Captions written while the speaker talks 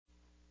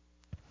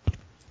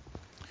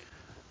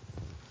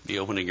Be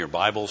opening your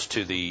Bibles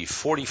to the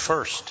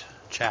 41st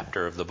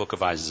chapter of the book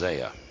of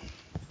Isaiah.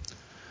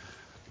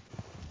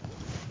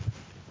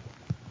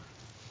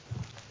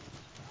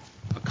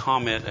 A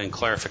comment and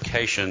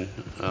clarification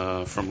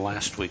from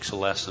last week's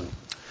lesson.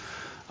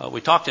 We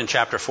talked in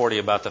chapter 40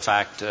 about the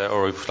fact,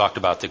 or we talked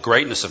about the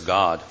greatness of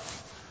God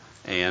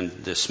and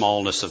the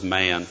smallness of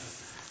man,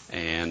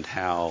 and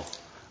how,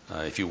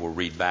 if you will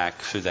read back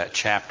through that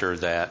chapter,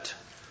 that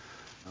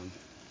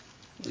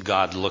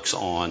God looks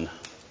on.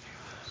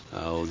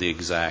 The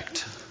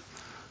exact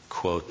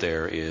quote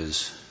there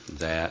is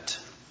that,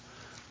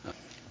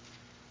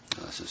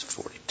 this is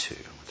 42,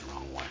 went the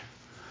wrong way.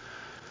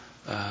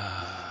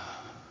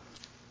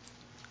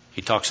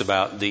 He talks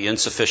about the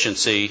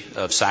insufficiency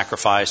of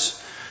sacrifice.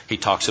 He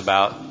talks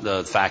about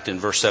the fact in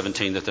verse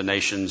 17 that the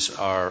nations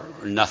are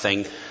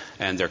nothing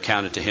and they're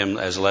counted to him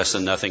as less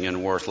than nothing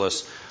and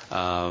worthless.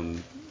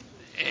 And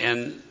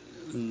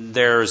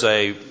there's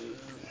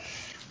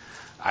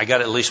I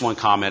got at least one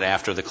comment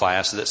after the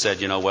class that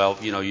said,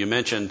 you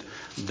mentioned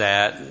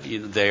that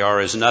they are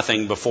as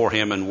nothing before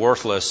him and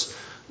worthless,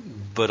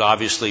 but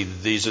obviously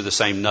these are the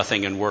same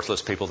nothing and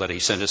worthless people that he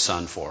sent his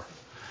son for.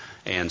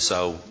 And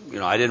so,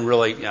 I didn't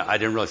really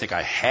think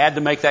I had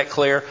to make that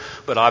clear,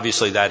 but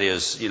obviously that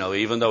is,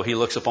 even though he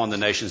looks upon the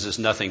nations as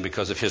nothing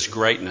because of his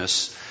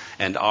greatness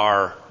and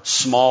our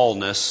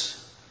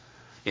smallness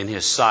in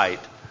his sight,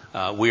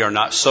 we are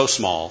not so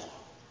small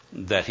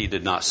that he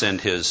did not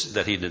send his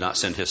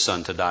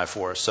son to die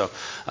for us. So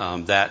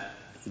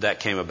that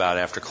came about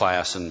after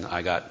class, and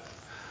I got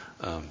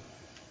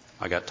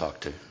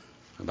talked to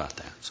about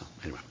that. So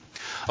anyway,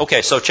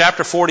 okay. So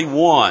chapter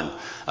 41,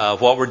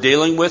 what we're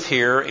dealing with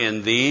here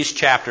in these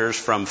chapters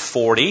from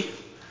 40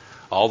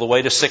 all the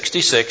way to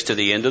 66 to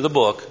the end of the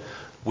book,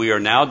 we are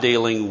now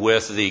dealing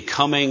with the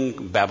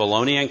coming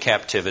Babylonian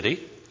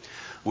captivity.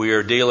 We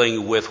are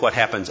dealing with what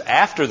happens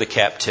after the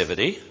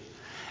captivity.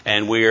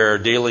 And we are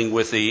dealing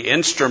with the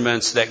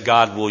instruments that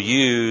God will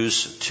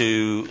use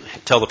to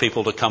tell the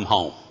people to come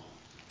home.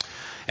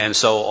 And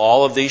so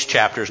all of these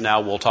chapters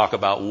now will talk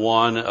about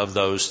one of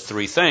those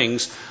three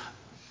things,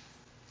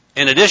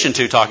 in addition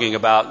to talking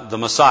about the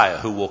Messiah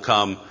who will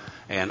come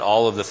and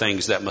all of the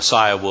things that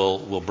Messiah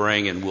will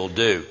bring and will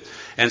do.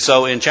 And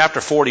so in chapter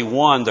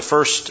 41, the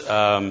first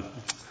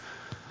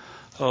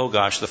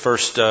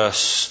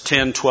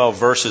 10, 12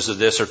 verses of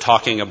this are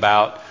talking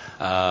about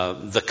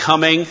the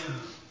coming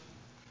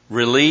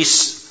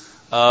release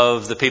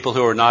of the people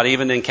who are not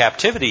even in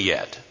captivity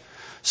yet.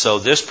 So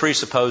this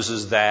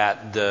presupposes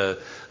that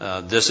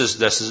this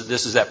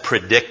is that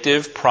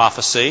predictive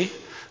prophecy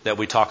that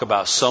we talk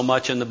about so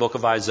much in the book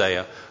of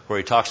Isaiah, where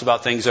he talks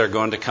about things that are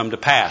going to come to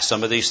pass.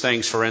 Some of these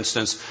things, for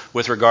instance,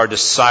 with regard to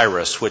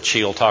Cyrus, which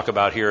he'll talk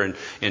about here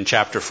in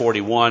chapter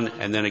 41,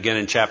 and then again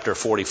in chapter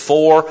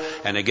 44,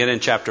 and again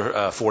in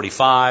chapter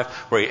 45,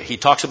 where he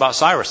talks about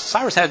Cyrus.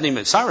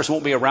 Cyrus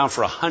won't be around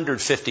for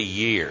 150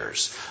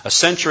 years, a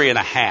century and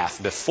a half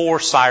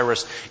before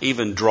Cyrus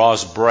even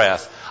draws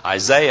breath.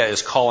 Isaiah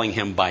is calling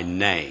him by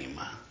name.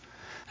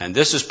 And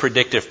this is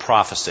predictive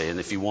prophecy. And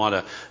if you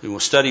want to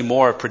study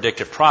more of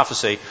predictive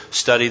prophecy,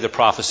 study the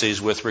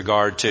prophecies with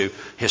regard to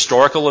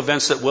historical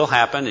events that will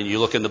happen. And you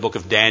look in the book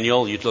of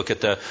Daniel, you look at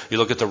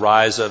the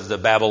rise of the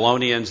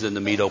Babylonians, then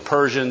the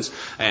Medo-Persians,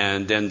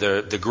 and then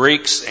the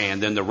Greeks,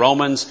 and then the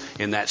Romans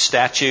in that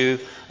statue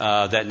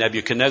that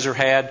Nebuchadnezzar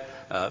had.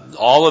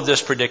 All of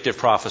this predictive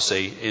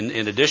prophecy,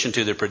 in addition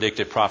to the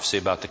predictive prophecy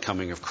about the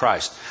coming of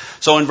Christ.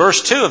 So in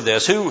verse 2 of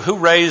this, who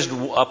raised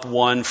up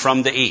one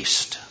from the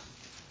east?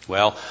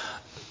 Well,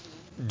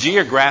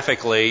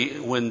 geographically,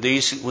 when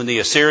the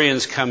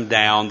Assyrians come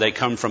down, they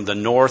come from the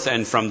north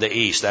and from the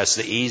east. That's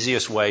the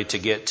easiest way to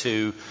get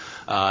to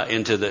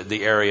into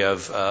the area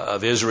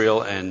of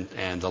Israel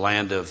and the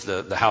land of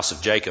the house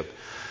of Jacob,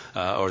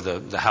 or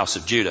the house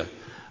of Judah.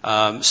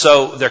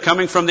 So they're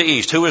coming from the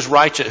east. Who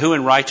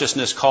in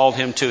righteousness called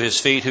him to his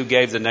feet? Who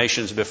gave the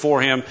nations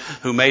before him?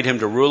 Who made him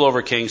to rule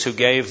over kings? Who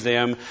gave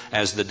them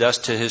as the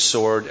dust to his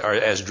sword, or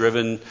as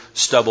driven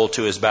stubble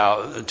to his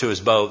bow?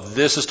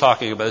 This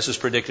is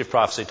predictive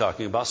prophecy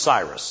talking about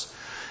Cyrus.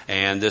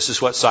 And this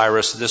is when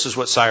Cyrus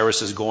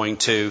is going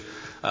to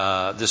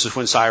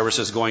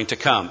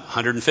come.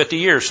 150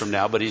 years from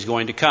now, but he's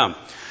going to come.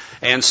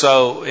 And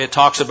so it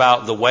talks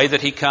about the way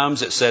that he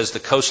comes. It says the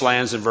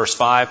coastlands in verse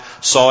 5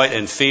 saw it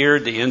and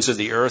feared. The ends of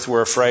the earth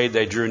were afraid.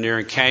 They drew near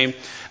and came.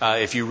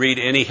 If you read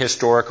any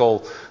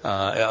historical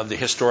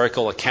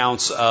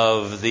accounts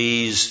of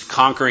these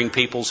conquering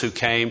peoples who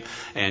came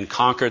and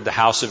conquered the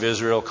house of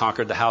Israel,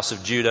 conquered the house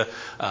of Judah,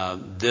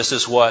 this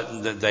is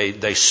what they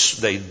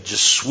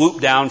just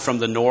swoop down from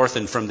the north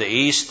and from the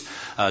east,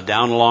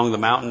 down along the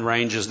mountain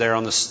ranges there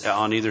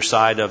on either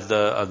side of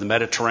the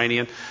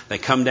Mediterranean. They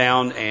come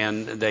down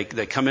and they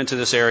come into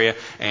this area,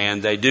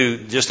 and they do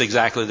just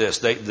exactly this.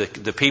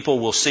 The people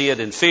will see it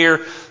in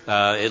fear.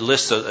 It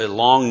lists a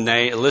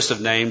list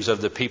of names of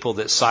the people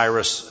that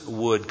Cyrus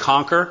would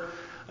conquer.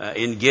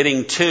 In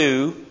getting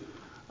to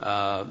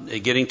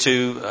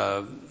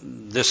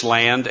this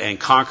land and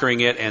conquering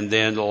it, and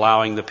then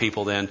allowing the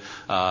people then,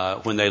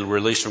 when they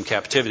release from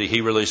captivity,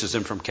 he releases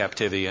them from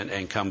captivity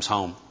and comes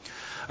home.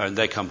 Or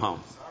they come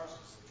home.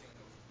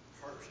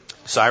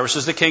 Cyrus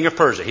is the king of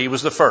Persia. He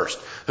was the first.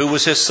 Who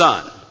was his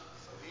son?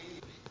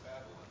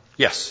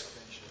 Yes.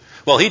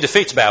 Well, he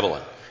defeats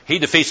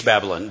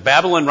Babylon.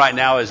 Babylon right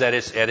now is at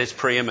its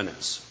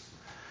preeminence.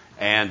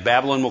 And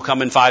Babylon will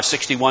come in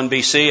 561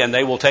 BC, and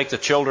they will take the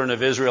children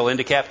of Israel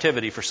into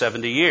captivity for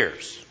 70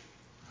 years.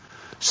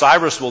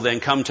 Cyrus will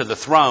then come to the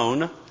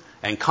throne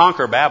and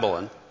conquer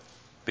Babylon,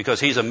 because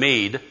he's a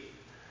Mede,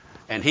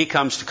 and he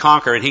comes to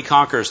conquer, and he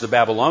conquers the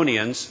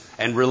Babylonians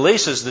and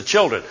releases the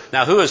children.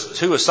 Now, who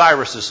is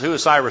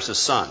Cyrus's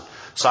son?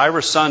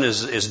 Cyrus' son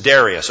is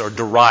Darius, or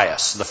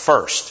Darius, the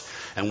first.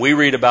 And we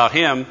read about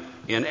him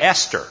in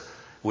Esther.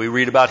 We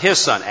read about his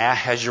son,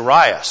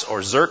 Ahasuerus,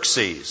 or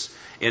Xerxes,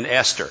 in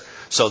Esther.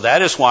 So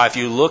that is why, if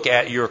you look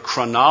at your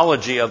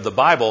chronology of the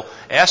Bible,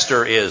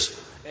 Esther is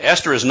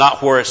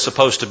not where it's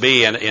supposed to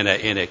be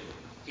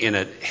in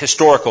a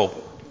historical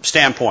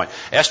standpoint.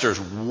 Esther is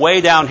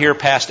way down here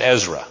past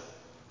Ezra.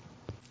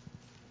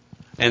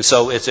 And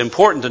so it's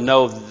important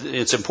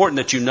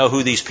that you know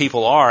who these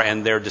people are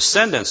and their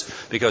descendants,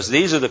 because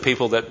these are the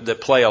people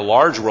that play a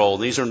large role.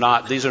 These are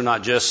not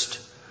just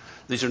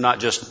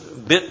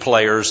bit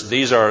players.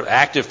 These are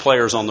active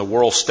players on the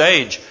world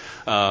stage.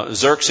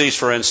 Xerxes,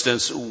 for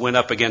instance, went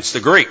up against the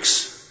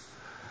Greeks,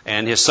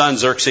 and his son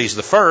Xerxes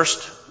the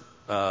First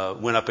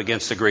went up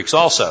against the Greeks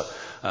also,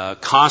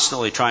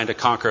 constantly trying to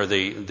conquer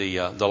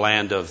the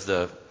land of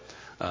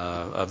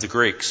the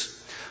Greeks.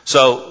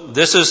 So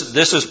this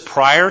is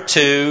prior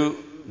to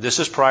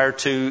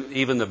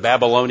even the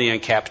Babylonian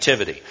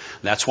captivity.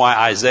 That's why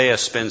Isaiah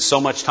spends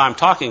so much time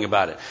talking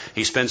about it.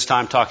 He spends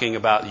time talking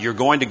about, you're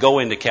going to go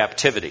into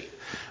captivity,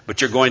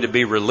 but you're going to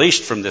be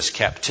released from this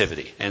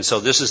captivity. And so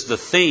this is the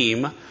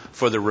theme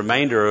for the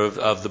remainder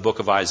of the book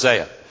of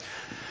Isaiah.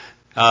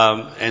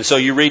 And so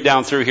you read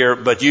down through here,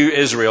 but you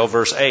Israel,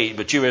 verse 8,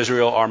 but you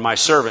Israel are my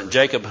servant,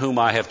 Jacob whom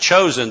I have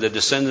chosen, the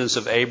descendants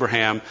of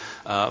Abraham,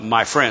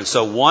 my friend.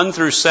 So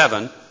verses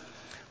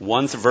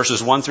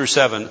 1 through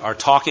 7 are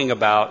talking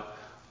about,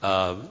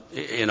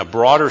 in a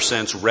broader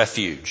sense,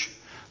 refuge.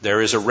 There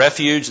is a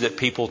refuge that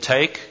people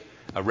take,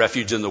 a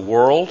refuge in the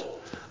world.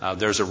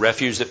 There's a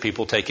refuge that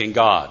people take in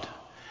God.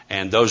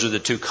 And those are the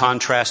two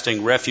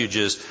contrasting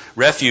refuges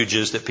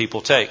that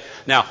people take.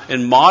 Now,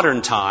 in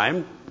modern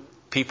time,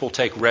 people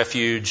take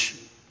refuge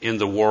in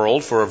the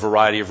world for a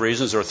variety of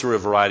reasons or through a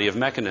variety of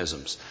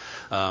mechanisms.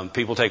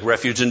 People take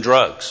refuge in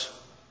drugs.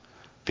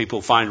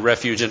 People find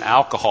refuge in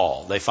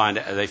alcohol. They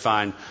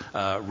find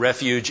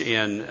refuge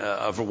in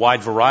a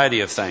wide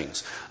variety of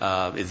things.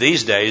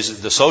 These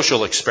days, the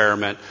social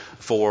experiment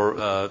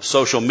for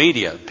social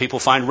media, people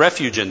find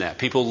refuge in that.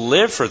 People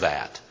live for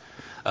that.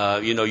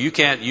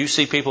 You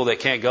see people that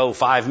can't go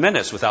 5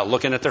 minutes without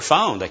looking at their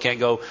phone. They can't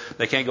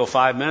go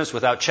 5 minutes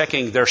without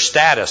checking their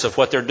status of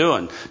what they're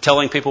doing,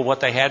 telling people what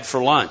they had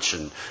for lunch,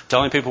 and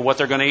telling people what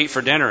they're going to eat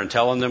for dinner, and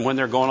telling them when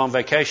they're going on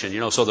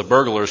vacation, so the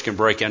burglars can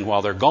break in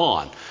while they're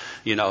gone.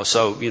 There's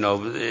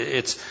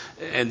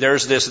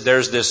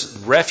this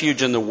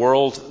refuge in the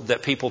world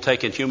that people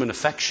take in human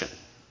affection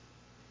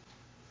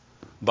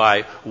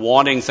by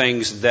wanting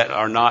things that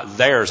are not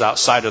theirs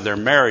outside of their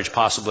marriage,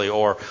 possibly,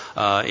 or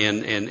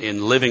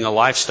in living a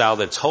lifestyle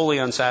that's wholly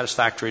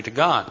unsatisfactory to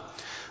God.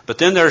 But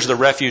then there's the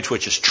refuge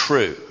which is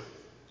true.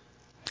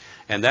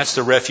 And that's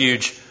the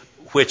refuge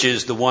which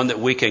is the one that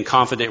we can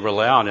confidently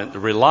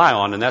rely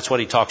on, and that's what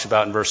he talks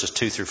about in verses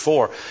 2 through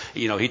 4.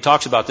 He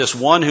talks about this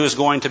one who is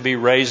going to be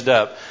raised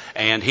up,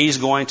 and he's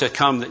going to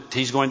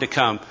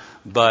come,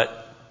 but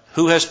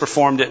who has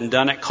performed it and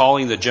done it,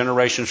 calling the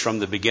generations from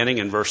the beginning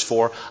in verse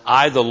 4,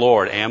 I, the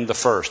Lord, am the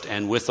first,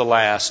 and with the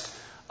last,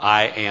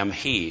 I am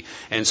He.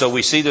 And so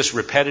we see this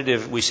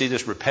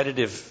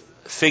repetitive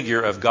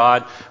figure of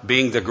God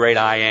being the great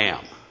I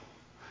am.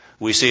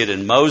 We see it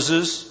in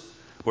Moses,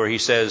 where he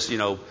says,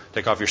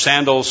 take off your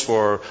sandals,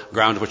 for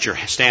ground which you're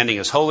standing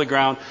is holy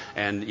ground.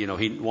 And,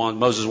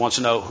 Moses wants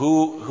to know,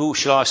 who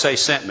shall I say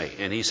sent me?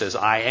 And he says,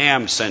 I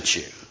am sent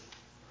you.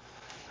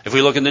 If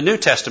we look in the New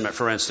Testament,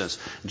 for instance,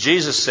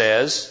 Jesus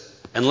says,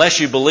 unless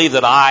you believe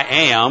that I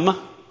am,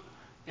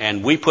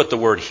 and we put the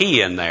word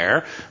He in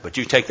there, but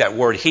you take that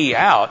word He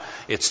out,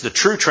 it's the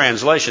true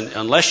translation,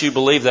 unless you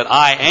believe that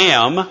I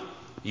am,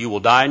 you will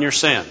die in your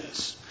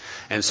sins.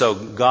 And so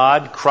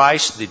God,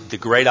 Christ, the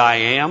great I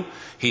am,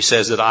 He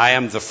says that I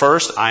am the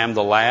first, I am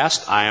the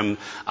last, I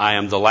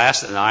am the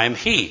last, and I am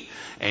He.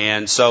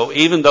 And so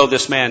even though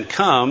this man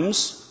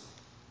comes,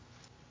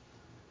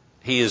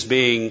 he is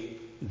being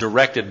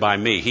directed by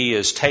me. He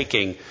is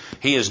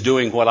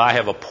doing what I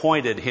have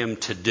appointed him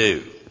to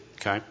do.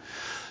 Okay?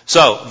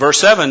 So, verse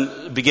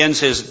 7 begins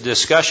his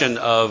discussion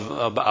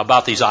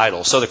about these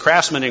idols. So the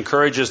craftsman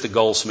encourages the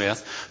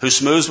goldsmith, who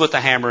smooths with the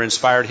hammer,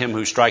 inspired him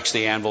who strikes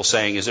the anvil,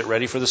 saying, is it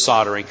ready for the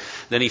soldering?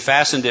 Then he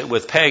fastened it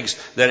with pegs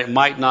that it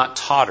might not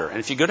totter. And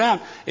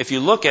if you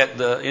look at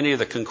any of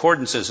the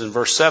concordances in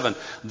verse 7,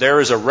 there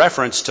is a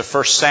reference to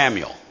 1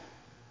 Samuel.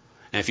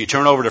 And if you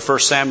turn over to 1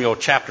 Samuel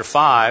chapter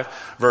 5,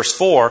 verse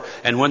 4,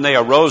 and when they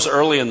arose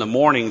early in the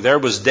morning, there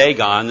was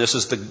Dagon. This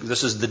is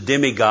the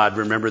demigod,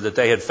 remember, that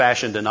they had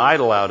fashioned an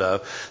idol out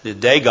of, the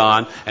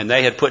Dagon, and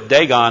they had put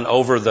Dagon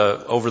over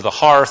the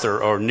hearth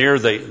or near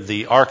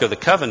the Ark of the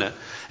Covenant.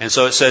 And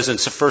so it says in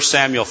 1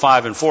 Samuel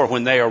 5 and 4,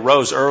 when they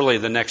arose early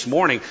the next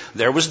morning,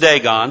 there was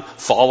Dagon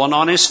fallen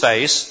on his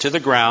face to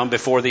the ground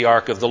before the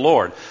ark of the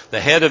Lord.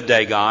 The head of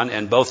Dagon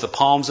and both the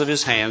palms of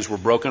his hands were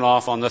broken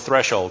off on the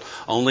threshold.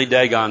 Only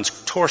Dagon's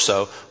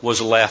torso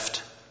was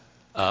left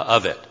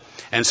of it.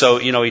 And so,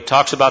 he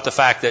talks about the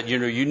fact that,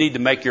 you need to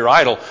make your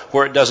idol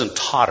where it doesn't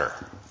totter.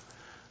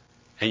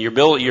 And you're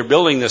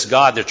building this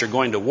God that you're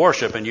going to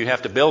worship, and you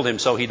have to build him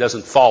so he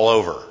doesn't fall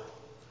over.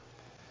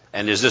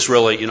 And is this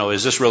really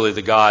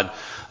the God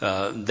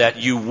that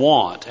you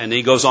want? And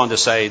he goes on to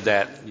say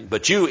that,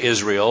 but you,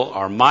 Israel,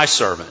 are my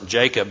servant,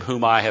 Jacob,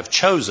 whom I have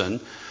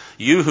chosen,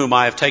 you whom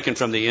I have taken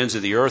from the ends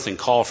of the earth and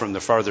called from the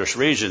farthest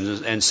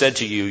regions, and said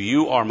to you,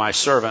 you are my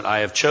servant, I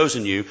have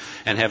chosen you,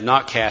 and have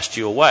not cast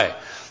you away.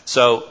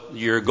 So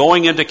you're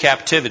going into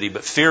captivity,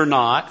 but fear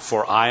not,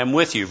 for I am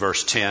with you.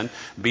 Verse 10,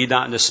 be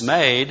not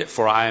dismayed,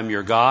 for I am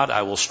your God.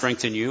 I will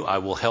strengthen you. I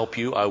will help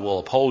you. I will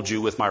uphold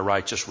you with my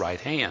righteous right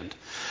hand.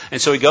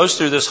 And so he goes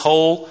through this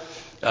whole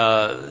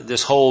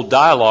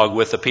dialogue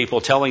with the people,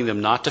 telling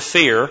them not to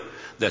fear,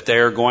 that they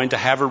are going to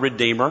have a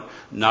Redeemer,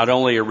 not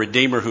only a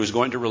Redeemer who is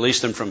going to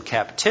release them from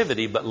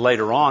captivity, but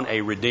later on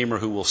a Redeemer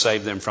who will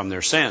save them from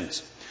their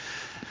sins.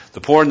 The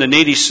poor and the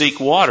needy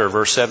seek water,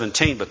 verse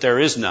 17, but there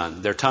is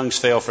none. Their tongues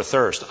fail for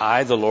thirst.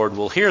 I, the Lord,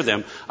 will hear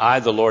them. I,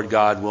 the Lord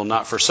God, will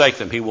not forsake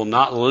them. He will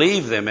not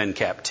leave them in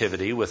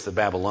captivity with the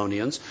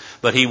Babylonians,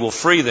 but he will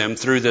free them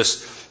through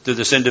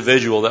this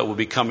individual that will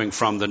be coming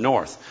from the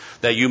north.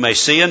 That you may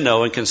see and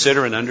know and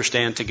consider and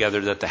understand together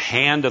that the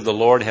hand of the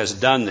Lord has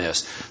done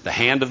this. The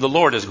hand of the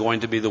Lord is going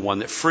to be the one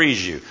that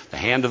frees you. The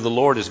hand of the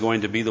Lord is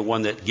going to be the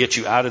one that gets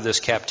you out of this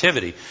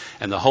captivity.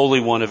 And the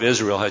Holy One of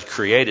Israel has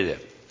created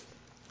it.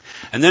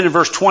 And then in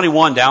verse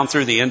 21 down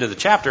through the end of the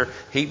chapter,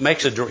 he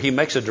makes a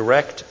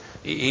direct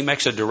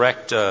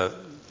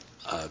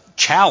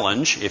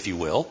challenge, if you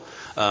will,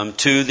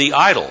 to the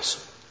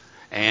idols.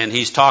 And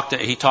he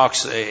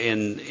talks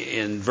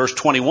in verse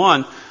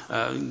 21.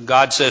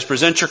 God says,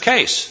 "Present your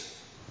case.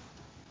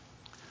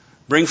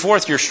 Bring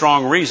forth your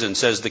strong reason,"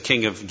 says the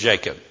King of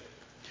Jacob.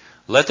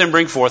 "Let them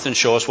bring forth and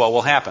show us what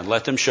will happen.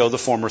 Let them show the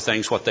former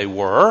things what they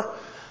were."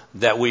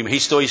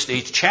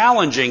 He's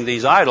challenging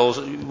these idols.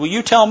 Will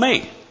you tell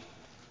me?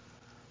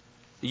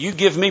 You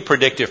give me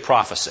predictive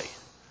prophecy.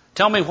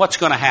 Tell me what's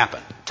going to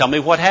happen. Tell me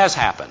what has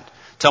happened.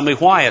 Tell me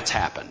why it's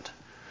happened.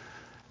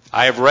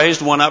 I have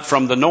raised one up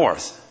from the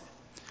north.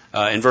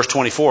 In verse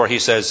 24, he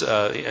says,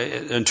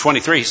 in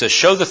 23, he says,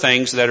 show the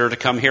things that are to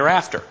come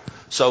hereafter.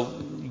 So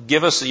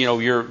give us,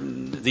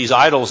 these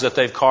idols that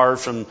they've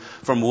carved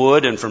from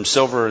wood and from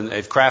silver, and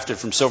they've crafted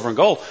from silver and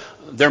gold.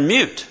 They're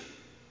mute.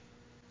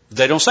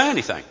 They don't say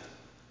anything.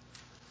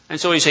 And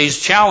so he's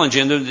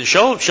challenging them to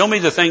show me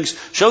the things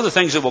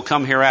that will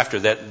come hereafter,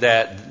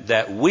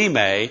 that we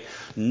may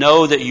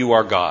know that you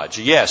are gods.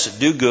 Yes,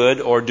 do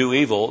good or do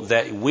evil,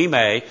 that we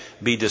may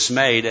be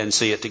dismayed and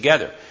see it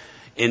together.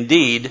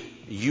 Indeed,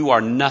 you are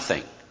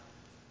nothing,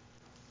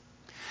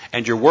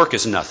 and your work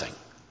is nothing,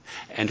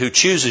 and who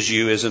chooses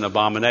you is an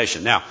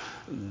abomination. Now,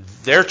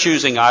 they're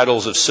choosing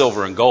idols of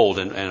silver and gold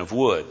and of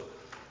wood.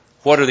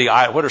 What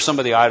are some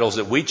of the idols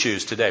that we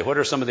choose today? What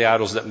are some of the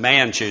idols that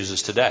man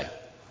chooses today?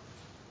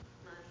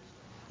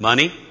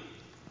 Money,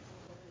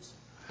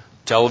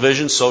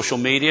 television, social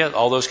media,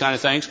 all those kind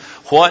of things.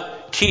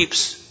 What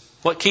keeps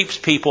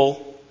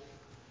people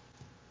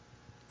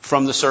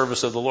from the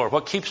service of the Lord?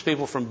 What keeps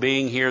people from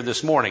being here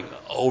this morning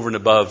over and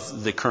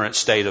above the current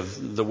state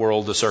of the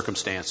world, the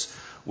circumstance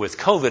with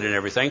COVID and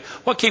everything?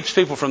 What keeps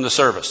people from the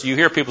service? You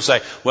hear people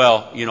say,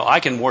 well, I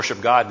can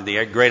worship God in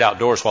the great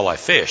outdoors while I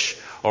fish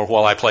or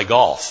while I play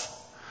golf.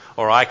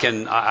 Or I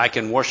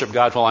can worship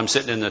God while I'm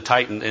sitting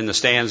in the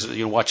stands,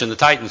 watching the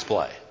Titans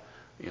play.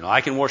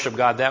 I can worship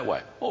God that way.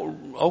 Oh,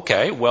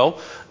 okay, well,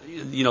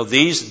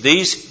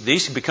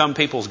 these become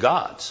people's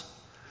gods.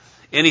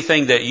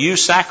 Anything that you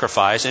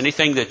sacrifice,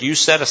 anything that you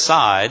set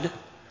aside,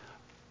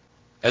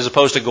 as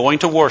opposed to going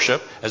to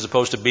worship, as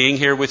opposed to being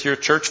here with your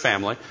church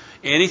family,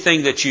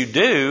 anything that you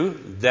do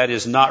that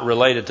is not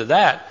related to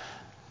that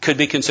could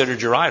be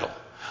considered your idol.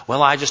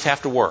 Well, I just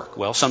have to work.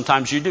 Well,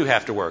 sometimes you do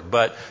have to work,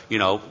 but,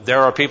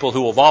 there are people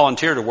who will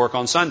volunteer to work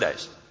on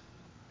Sundays.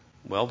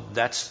 Well,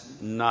 that's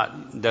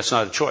not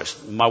a choice.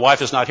 My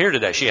wife is not here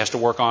today. She has to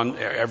work on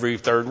every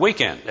third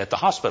weekend at the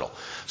hospital.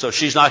 So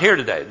she's not here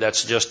today.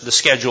 That's just the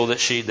schedule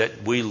that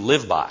we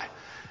live by.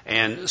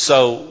 And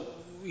so,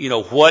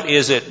 what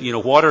is it,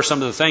 what are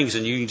some of the things,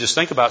 and you can just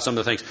think about some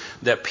of the things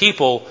that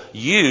people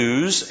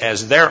use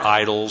as their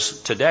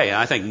idols today. And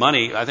I think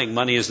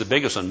money is the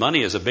biggest one.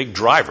 Money is a big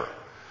driver.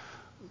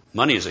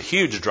 Money is a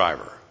huge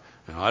driver.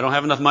 I don't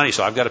have enough money,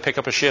 so I've got to pick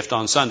up a shift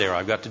on Sunday, or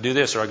I've got to do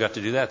this, or I've got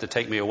to do that to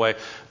take me away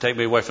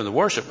from the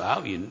worship.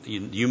 Well,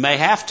 you may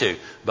have to,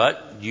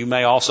 but you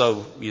may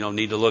also,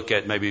 need to look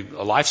at maybe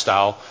a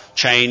lifestyle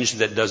change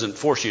that doesn't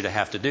force you to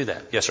have to do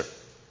that. Yes, sir.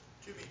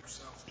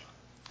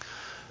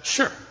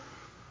 Sure.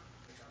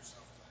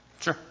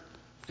 Sure.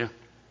 Yeah.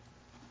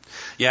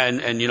 Yeah,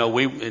 and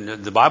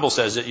the Bible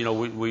says that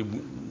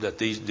that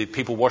the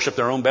people worship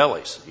their own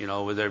bellies.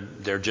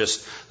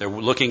 They're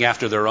looking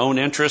after their own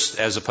interest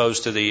as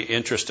opposed to the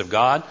interest of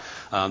God.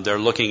 They're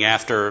looking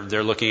after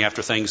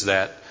things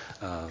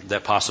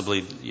that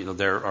possibly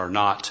they're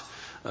not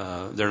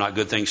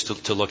good things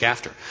to look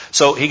after.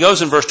 So he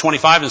goes in verse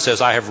 25 and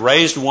says, "I have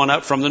raised one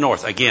up from the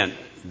north." Again,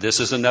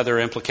 this is another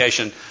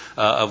implication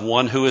of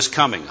one who is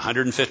coming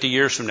 150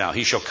 years from now.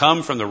 "He shall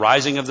come from the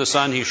rising of the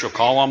sun. He shall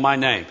call on my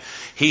name.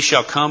 He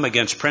shall come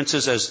against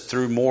princes as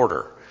through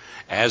mortar,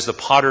 as the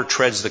potter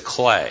treads the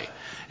clay."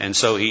 And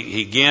so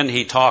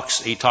he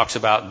talks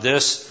about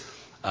this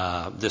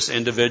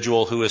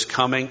individual who is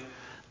coming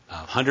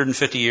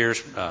 150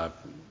 years,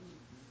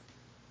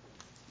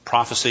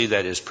 prophecy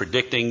that is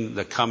predicting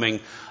the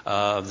coming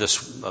of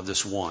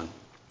this one.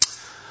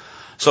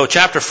 So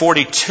chapter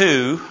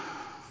 42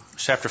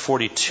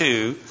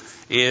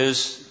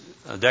 is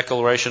a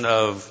declaration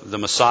of the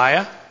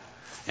Messiah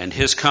and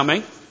his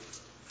coming,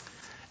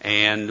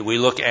 and we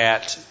look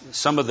at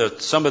some of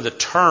the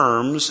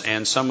terms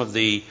and some of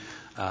the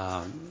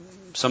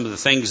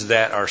things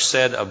that are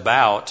said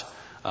about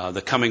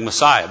the coming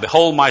Messiah.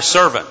 "Behold my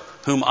servant,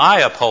 whom I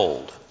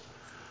uphold,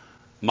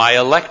 my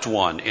elect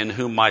one, in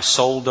whom my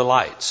soul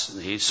delights."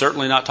 He's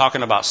certainly not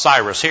talking about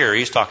Cyrus here.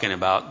 He's talking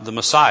about the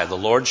Messiah, the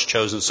Lord's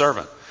chosen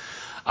servant.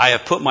 "I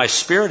have put my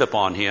spirit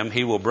upon him.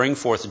 He will bring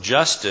forth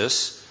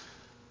justice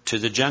to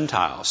the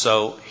Gentiles."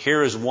 So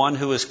here is one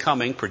who is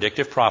coming,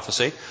 predictive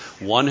prophecy,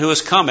 one who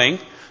is coming,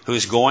 who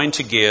is going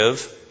to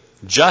give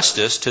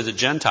justice to the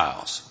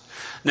Gentiles.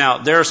 Now,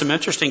 there are some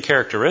interesting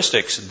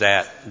characteristics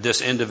that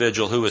this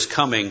individual who is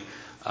coming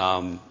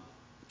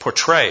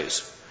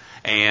portrays.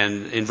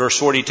 And in verse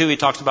 42, he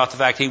talks about the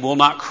fact he will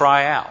not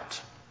cry out.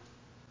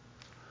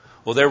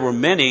 Well, there were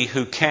many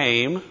who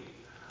came,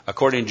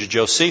 according to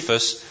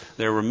Josephus,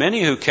 there were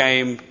many who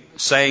came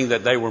saying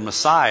that they were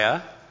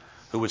Messiah,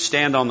 who would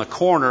stand on the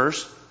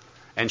corners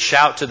and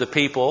shout to the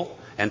people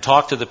and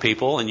talk to the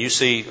people. And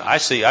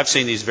I've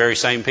seen these very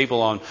same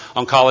people on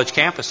college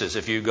campuses.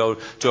 If you go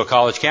to a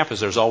college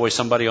campus, there's always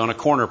somebody on a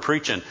corner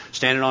preaching,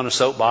 standing on a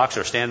soapbox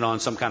or standing on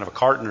some kind of a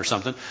carton or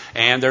something,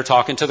 and they're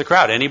talking to the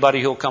crowd.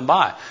 Anybody who'll come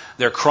by,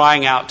 they're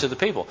crying out to the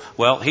people.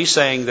 Well, he's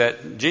saying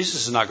that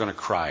Jesus is not going to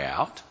cry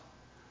out.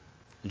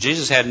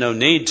 Jesus had no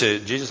need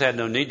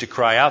to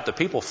cry out. The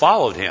people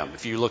followed him.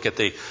 If you look at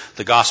the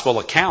gospel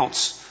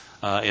accounts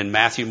in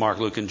Matthew, Mark,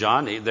 Luke, and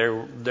John,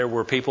 there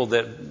were people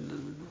that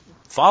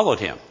followed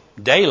him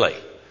daily.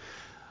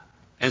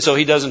 And so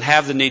he doesn't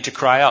have the need to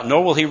cry out,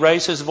 nor will he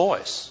raise his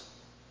voice.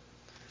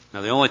 Now,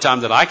 the only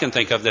time that I can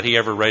think of that he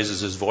ever raises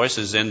his voice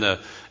is in the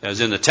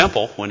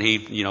temple when he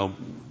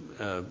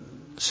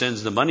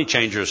sends the money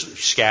changers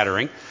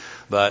scattering.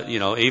 But,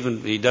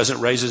 even he doesn't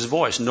raise his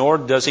voice, nor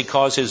does he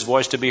cause his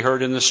voice to be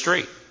heard in the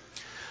street.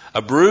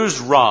 "A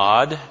bruised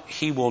rod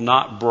he will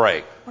not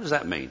break." What does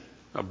that mean?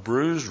 A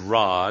bruised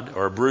rod,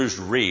 or a bruised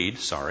reed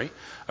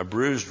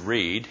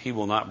he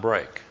will not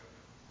break.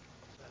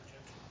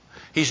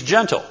 He's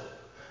gentle.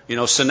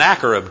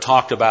 Sennacherib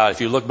talked about, if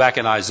you look back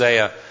in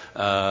Isaiah,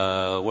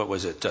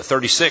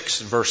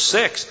 36, verse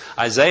 6,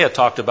 Isaiah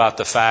talked about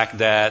the fact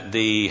that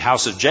the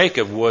house of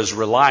Jacob was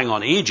relying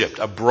on Egypt,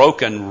 a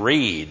broken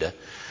reed.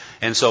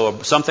 And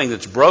so something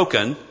that's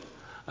broken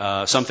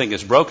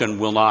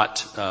will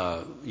not,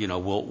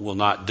 will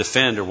not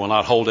defend or will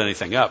not hold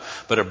anything up.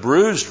 But a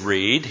bruised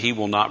reed he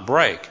will not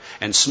break,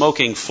 and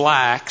smoking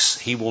flax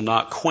he will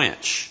not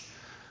quench.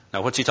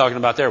 Now, what's he talking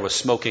about there?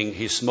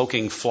 He's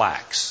smoking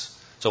flax.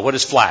 So, what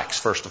is flax?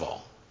 First of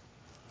all,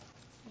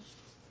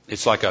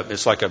 it's like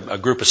a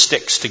group of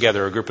sticks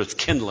together, a group of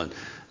kindling.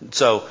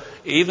 So,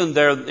 even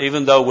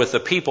though with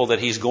the people that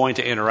he's going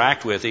to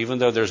interact with, even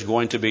though there's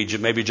going to be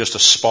maybe just a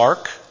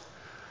spark,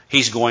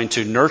 he's going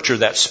to nurture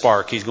that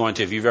spark. He's going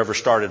to, if you've ever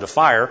started a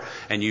fire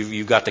and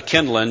you've got the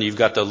kindling, you've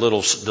got the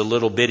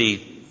little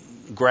bitty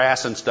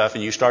grass and stuff,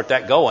 and you start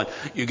that going,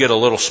 you get a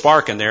little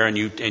spark in there, and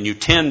you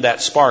tend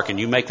that spark and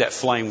you make that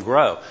flame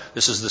grow.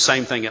 This is the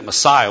same thing that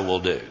Messiah will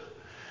do.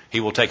 He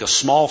will take a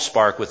small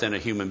spark within a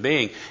human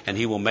being, and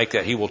he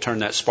will turn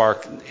that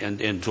spark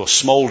into a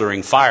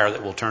smoldering fire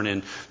that will turn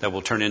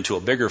into a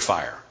bigger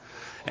fire.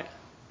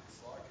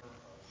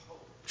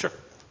 Sure.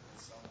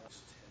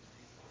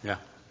 Yeah.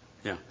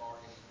 Yeah.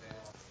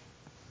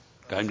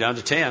 Got him down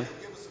to 10.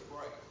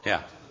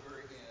 Yeah.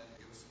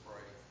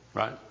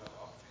 Right.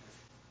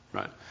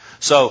 Right.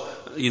 So,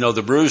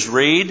 the bruised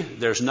reed,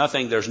 there's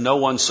no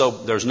one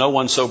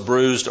so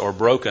bruised or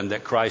broken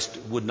that Christ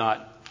would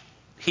not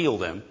heal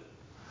them.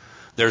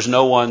 There's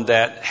no one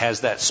that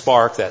has that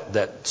spark,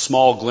 that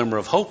small glimmer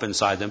of hope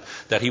inside them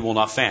that he will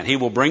not fan. He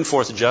will bring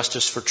forth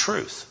justice for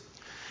truth.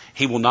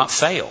 He will not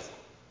fail.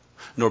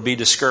 nor be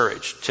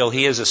discouraged, till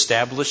he has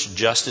established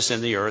justice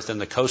in the earth, and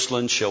the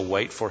coastlands shall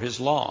wait for his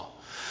law.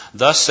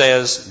 Thus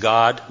says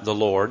God the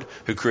Lord,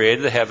 who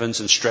created the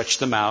heavens and stretched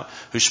them out,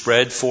 who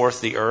spread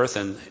forth the earth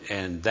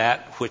and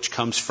that which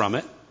comes from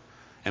it.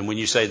 And when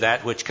you say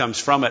that which comes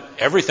from it,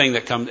 everything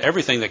that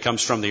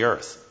comes from the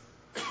earth.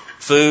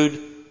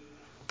 Food,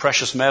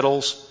 precious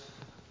metals,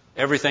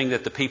 everything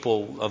that the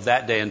people of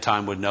that day and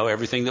time would know,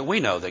 everything that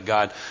we know, that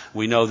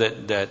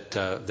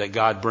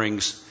God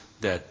brings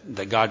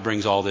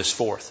all this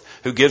forth,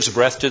 who gives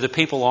breath to the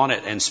people on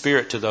it and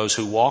spirit to those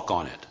who walk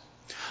on it.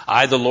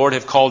 I, the Lord,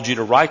 have called you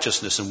to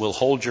righteousness and will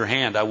hold your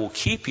hand. I will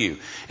keep you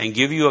and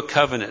give you a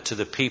covenant to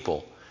the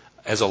people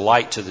as a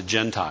light to the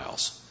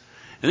Gentiles.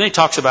 And then he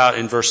talks about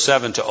in verse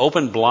 7 to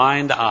open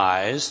blind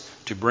eyes,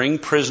 to bring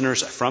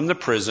prisoners from the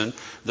prison,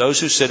 those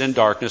who sit in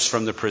darkness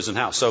from the prison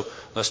house. So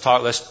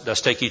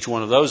let's take each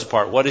one of those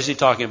apart. What is he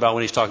talking about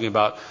when he's talking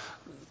about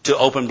to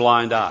open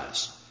blind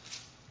eyes?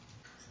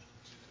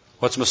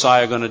 What's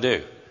Messiah going to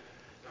do?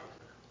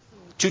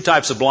 Two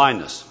types of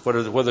blindness. What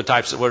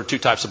are two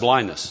types of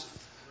blindness?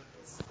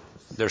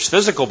 There's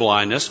physical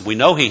blindness. We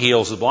know he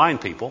heals the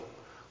blind people.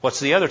 What's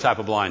the other type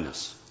of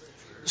blindness?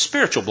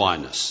 Spiritual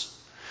blindness.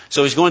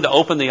 So he's going to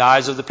open the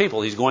eyes of the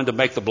people. He's going to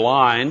make the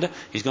blind.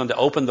 He's going to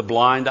open the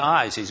blind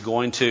eyes. He's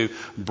going to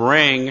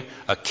bring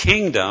a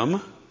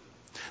kingdom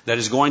that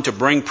is going to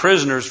bring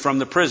prisoners from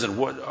the prison.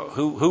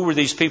 Who were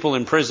these people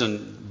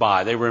imprisoned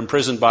by? They were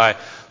imprisoned by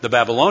the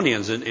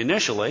Babylonians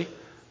initially,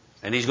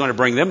 and he's going to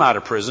bring them out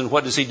of prison.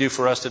 What does he do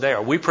for us today?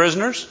 Are we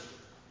prisoners?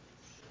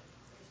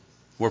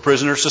 We're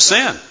prisoners to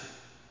sin.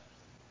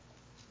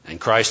 And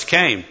Christ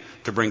came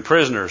to bring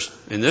prisoners,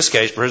 in this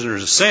case,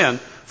 prisoners of sin,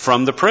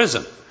 from the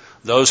prison.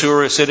 Those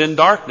who sit in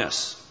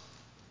darkness,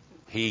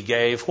 he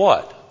gave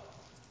what?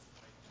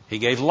 He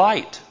gave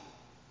light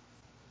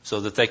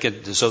so that they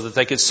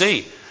could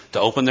see, to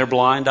open their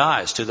blind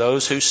eyes. To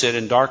those who sit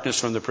in darkness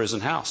from the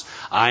prison house,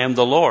 I am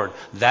the Lord,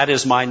 that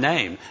is my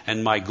name,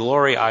 and my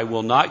glory I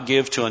will not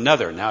give to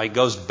another. Now he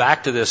goes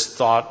back to this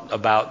thought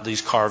about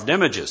these carved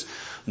images.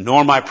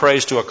 Nor my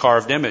praise to a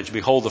carved image.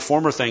 Behold, the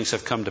former things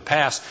have come to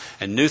pass,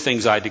 and new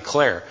things I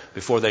declare.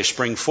 Before they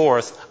spring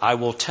forth, I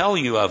will tell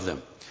you of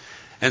them.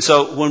 And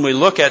so when we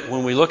look at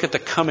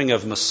the coming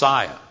of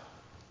Messiah,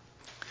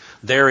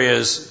 there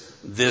is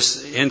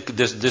this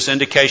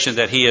indication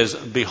that he is,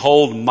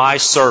 behold, my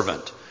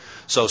servant.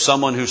 So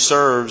someone who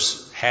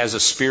serves has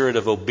a spirit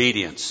of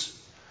obedience.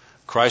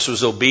 Christ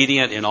was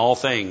obedient in all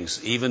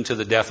things, even to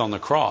the death on the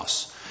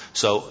cross.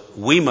 So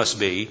we must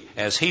be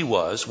as he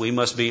was. We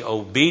must be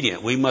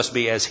obedient. We must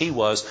be as he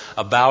was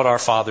about our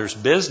Father's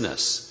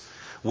business.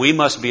 We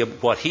must be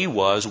what he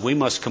was. We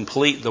must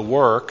complete the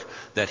work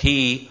that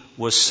he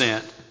was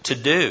sent to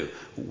do.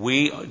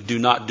 We do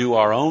not do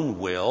our own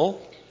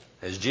will.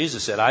 As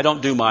Jesus said, I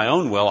don't do my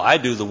own will. I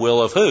do the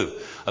will of who?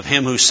 Of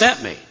him who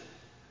sent me.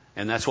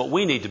 And that's what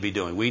we need to be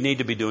doing. We need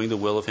to be doing the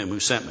will of him who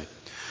sent me.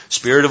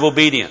 Spirit of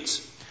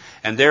obedience.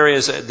 And there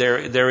is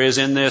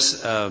in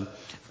this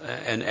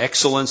an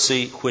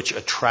excellency which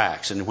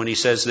attracts. And when he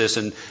says this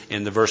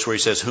in the verse where he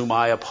says, whom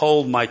I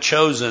uphold, my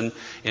chosen,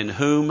 in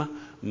whom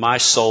my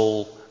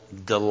soul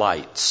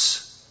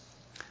delights.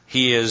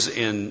 He is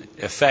in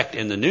effect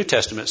in the New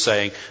Testament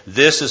saying,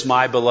 this is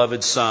my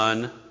beloved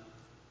Son,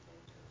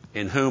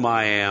 in whom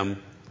I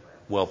am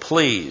well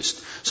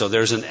pleased. So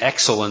there's an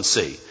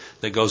excellency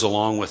that goes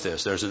along with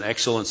this. There's an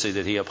excellency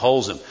that he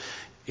upholds him.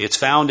 It's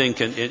found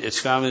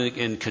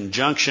in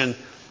conjunction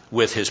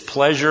with his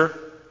pleasure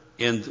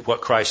in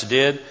what Christ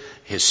did,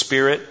 his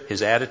spirit,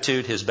 his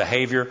attitude, his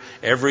behavior.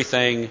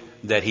 Everything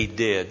that he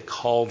did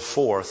called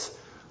forth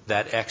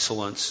that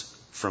excellence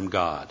from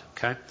God.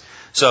 Okay?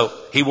 So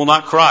he will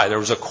not cry. There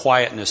was a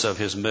quietness of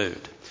his mood.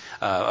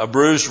 A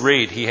bruised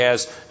reed.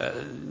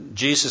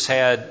 Jesus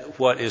had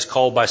what is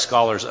called by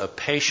scholars a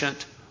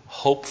patient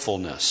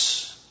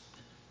hopefulness.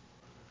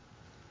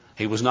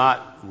 He was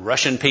not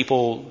rushing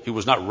people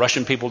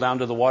down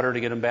to the water to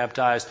get them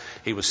baptized.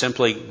 He was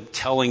simply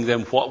telling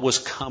them what was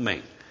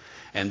coming,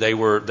 and they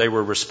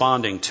were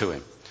responding to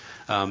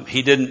him.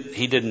 He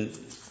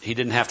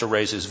didn't have to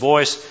raise his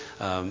voice.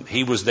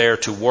 He was there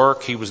to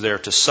work. He was there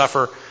to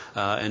suffer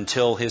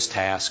until his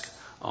task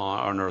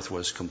on earth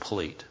was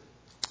complete.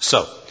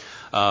 So,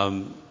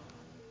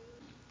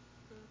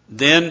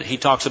 then he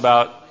talks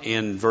about,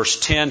 in verse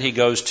 10, he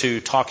goes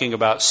to talking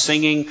about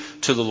singing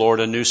to the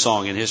Lord a new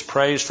song, and his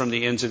praise from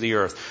the ends of the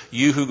earth.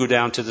 You who go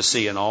down to the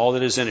sea and all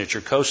that is in it,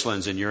 your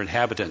coastlands and your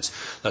inhabitants.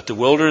 Let the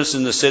wilderness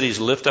and the cities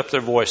lift up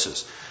their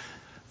voices.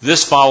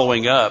 This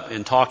following up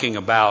in talking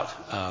about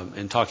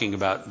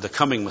the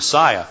coming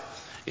Messiah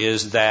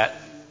is that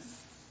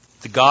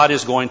God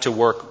is going to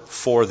work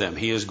for them.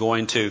 He is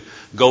going to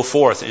go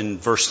forth in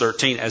verse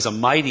 13 as a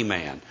mighty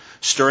man,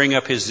 stirring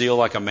up his zeal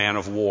like a man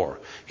of war.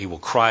 He will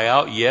cry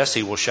out, yes,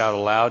 he will shout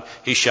aloud.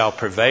 He shall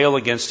prevail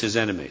against his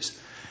enemies.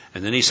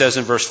 And then he says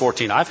in verse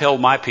 14, I've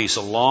held my peace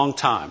a long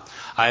time.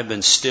 I have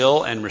been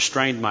still and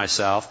restrained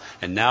myself,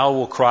 and now I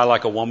will cry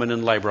like a woman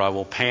in labor. I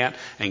will pant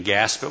and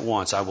gasp at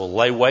once. I will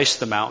lay waste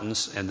the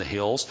mountains and the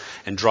hills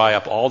and dry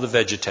up all the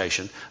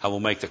vegetation. I will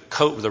make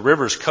the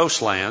rivers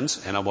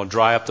coastlands, and I will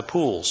dry up the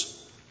pools.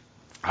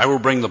 I will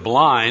bring the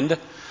blind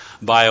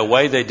by a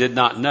way they did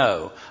not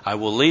know. I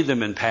will lead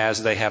them in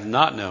paths they have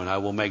not known. I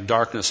will make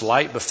darkness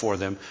light before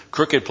them,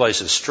 crooked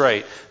places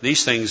straight.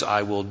 These things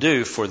I will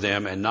do for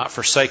them and not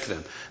forsake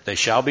them. They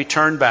shall be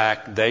turned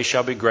back. They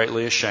shall be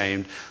greatly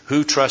ashamed.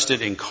 Who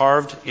trusted in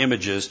carved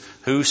images?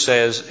 Who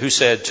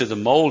said to the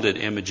molded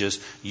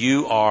images,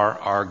 you are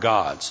our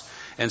gods?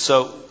 And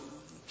so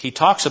he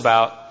talks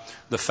about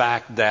the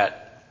fact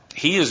that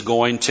he is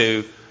going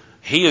to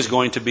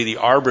be the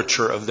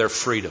arbiter of their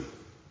freedom.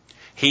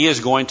 He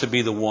is going to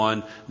be the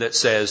one that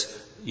says,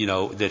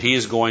 that he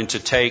is going to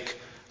take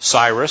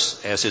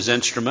Cyrus as his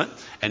instrument,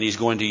 and he's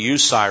going to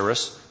use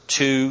Cyrus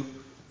to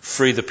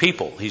free the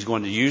people. He's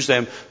going to use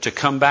them to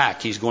come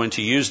back. He's going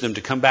to use them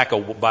to come back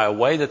by a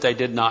way that they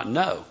did not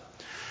know.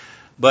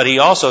 But he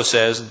also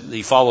says,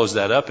 he follows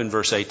that up in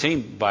verse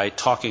 18 by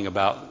talking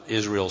about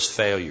Israel's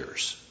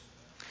failures.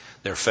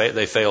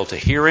 They failed to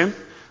hear him.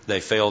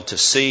 They failed to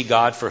see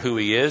God for who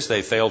he is.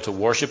 They failed to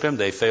worship him.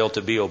 They failed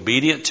to be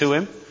obedient to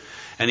him.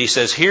 And he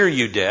says, hear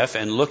you deaf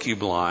and look you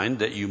blind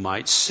that you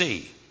might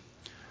see.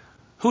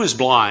 Who is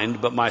blind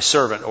but my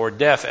servant, or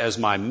deaf as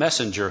my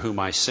messenger whom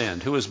I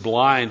send? Who is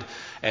blind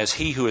as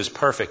he who is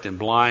perfect, and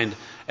blind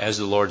as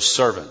the Lord's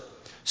servant?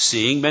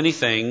 Seeing many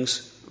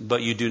things,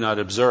 but you do not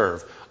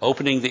observe.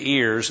 Opening the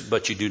ears,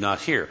 but you do not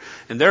hear.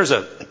 And there is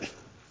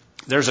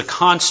a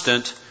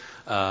constant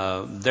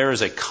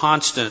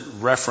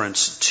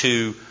reference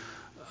to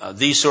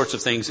these sorts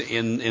of things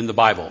in the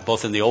Bible,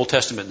 both in the Old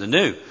Testament and the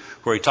New,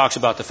 where he talks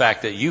about the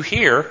fact that you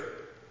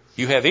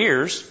have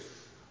ears,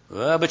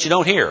 but you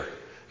don't hear.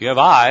 You have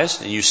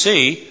eyes and you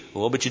see,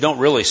 but you don't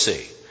really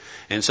see.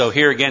 And so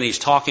here again he's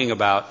talking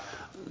about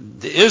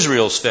the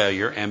Israel's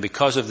failure, and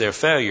because of their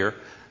failure,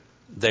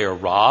 they are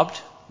robbed,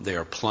 they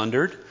are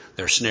plundered,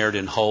 they're snared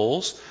in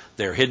holes,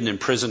 they're hidden in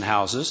prison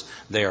houses,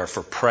 they are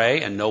for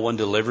prey and no one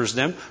delivers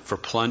them, for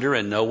plunder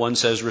and no one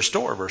says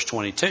restore, verse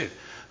 22.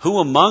 Who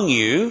among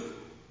you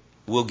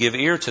will give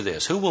ear to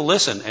this? Who will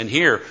listen and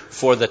hear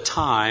for the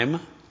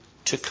time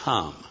to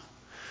come?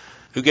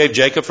 Who gave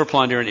Jacob for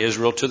plunder and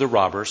Israel to the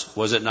robbers?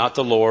 Was it not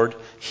the Lord,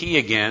 he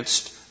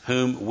against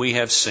whom we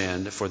have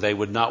sinned, for they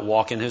would not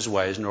walk in his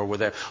ways, nor were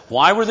there.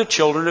 Why were the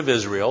children of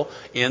Israel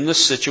in the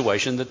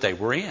situation that they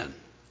were in?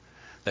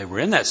 They were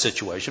in that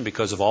situation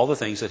because of all the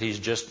things that he's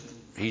just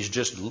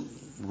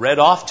read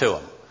off to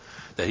them.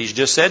 That he's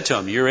just said to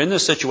them. You're in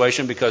this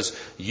situation because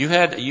you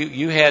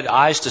had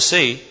eyes to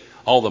see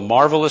all the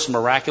marvelous,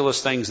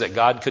 miraculous things that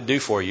God could do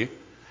for you,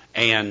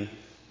 and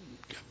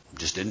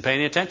just didn't pay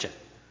any attention.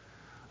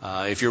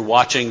 If you're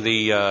watching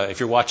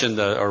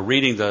or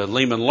reading the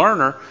Lehman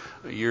Learner,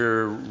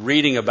 you're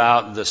reading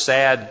about the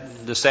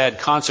sad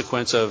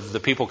consequence of the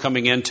people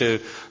coming into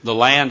the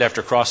land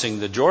after crossing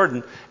the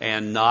Jordan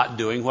and not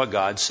doing what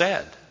God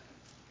said.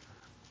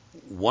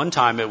 One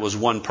time it was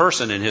one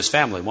person in his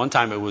family.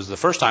 The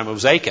first time it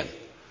was Achan,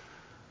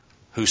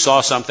 who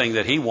saw something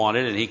that he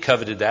wanted and he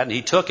coveted that and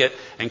he took it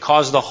and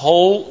caused the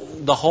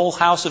whole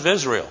house of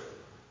Israel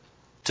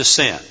to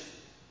sin.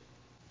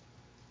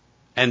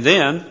 And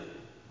then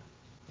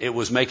it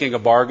was making a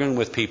bargain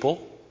with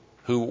people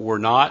who were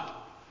not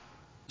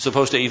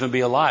supposed to even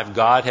be alive.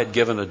 God had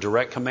given a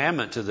direct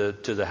commandment to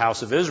the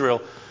house of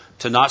Israel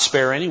to not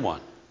spare anyone.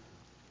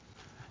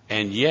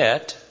 And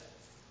yet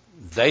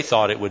they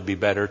thought it would be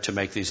better to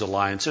make these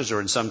alliances,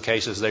 or in some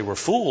cases they were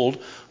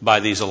fooled by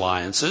these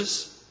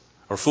alliances,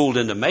 or fooled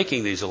into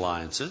making these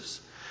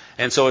alliances.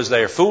 And so as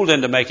they are fooled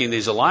into making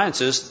these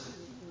alliances,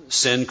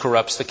 sin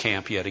corrupts the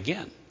camp yet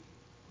again.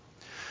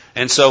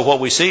 And so what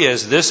we see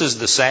is this is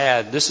the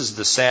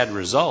sad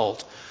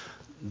result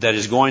that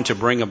is going to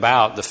bring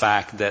about the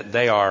fact that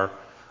they're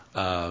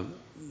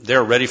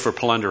ready for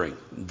plundering.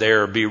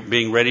 They're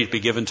being ready to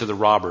be given to the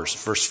robbers.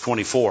 Verse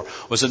 24,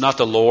 was it not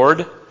the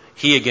Lord,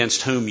 he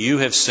against whom you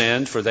have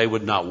sinned, for they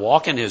would not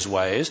walk in his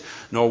ways,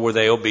 nor were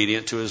they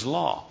obedient to his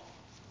law?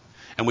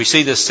 And we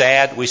see this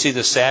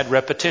sad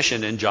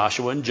repetition in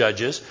Joshua and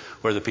Judges,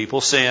 where the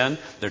people sin,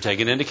 they're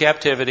taken into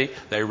captivity,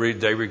 they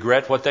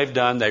regret what they've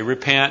done, they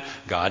repent,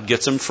 God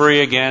gets them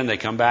free again, they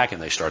come back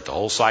and they start the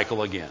whole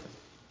cycle again.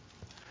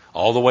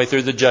 All the way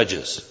through the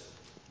Judges.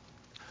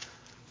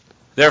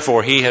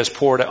 Therefore he has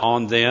poured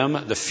on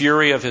them the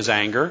fury of his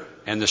anger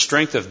and the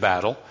strength of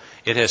battle.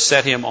 It has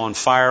set him on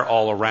fire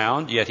all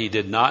around, yet he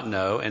did not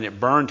know, and it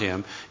burned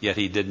him, yet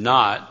he did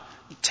not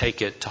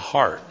take it to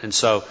heart. And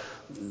so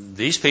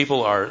these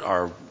people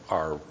are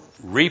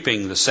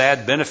reaping the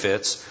sad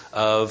benefits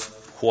of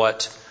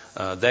what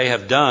they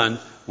have done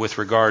with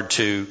regard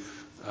to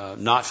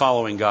not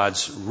following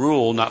God's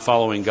rule, not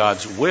following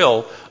God's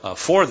will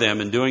for them,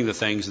 and doing the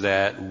things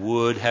that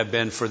would have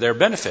been for their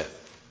benefit.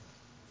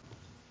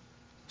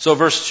 So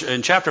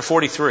in chapter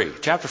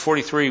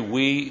 43,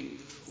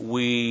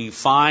 we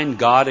find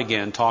God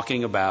again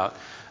talking about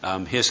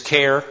His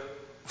care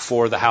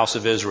for the house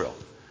of Israel.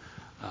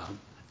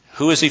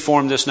 Who has he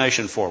formed this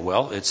nation for?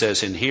 Well, it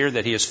says in here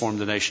that he has formed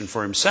the nation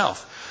for himself.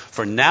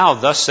 For now,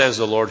 thus says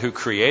the Lord who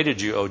created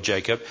you, O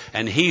Jacob,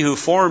 and he who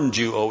formed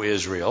you, O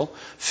Israel,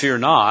 fear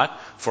not,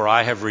 for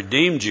I have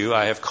redeemed you.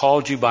 I have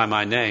called you by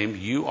my name.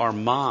 You are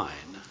mine.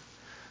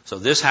 So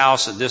this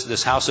house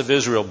of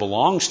Israel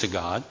belongs to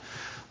God.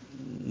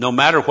 No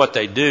matter what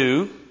they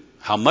do,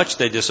 how much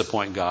they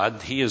disappoint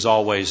God, he is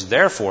always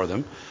there for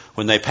them.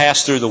 When they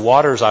pass through the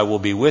waters, I will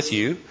be with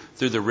you.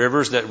 Through the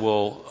rivers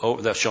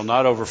that shall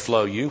not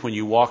overflow you. When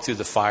you walk through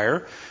the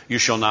fire, you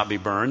shall not be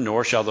burned,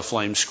 nor shall the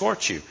flames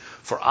scorch you.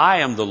 For I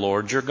am the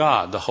Lord your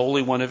God, the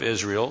Holy One of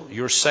Israel,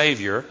 your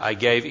Savior. I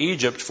gave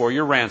Egypt for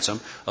your ransom.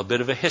 A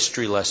bit of a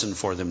history lesson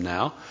for them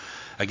now.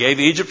 I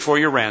gave Egypt for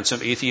your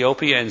ransom,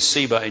 Ethiopia and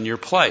Seba in your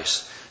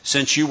place.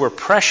 Since you were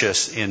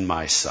precious in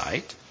my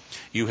sight,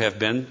 you have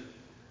been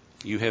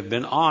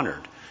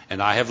honored,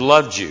 and I have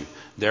loved you.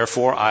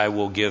 Therefore, I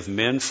will give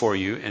men for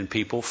you and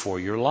people for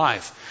your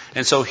life.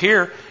 And so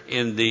here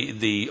in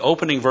the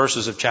opening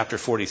verses of chapter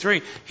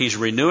 43, he's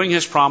renewing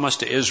his promise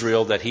to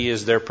Israel that he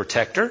is their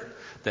protector,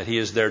 that he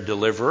is their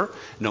deliverer.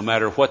 No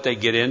matter what they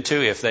get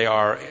into, if they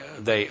are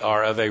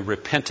of a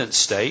repentant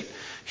state,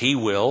 he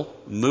will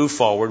move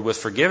forward with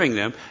forgiving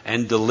them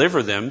and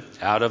deliver them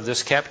out of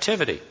this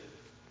captivity.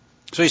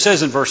 So he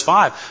says in verse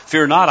 5,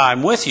 fear not, I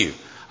am with you.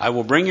 I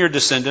will bring your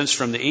descendants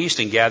from the east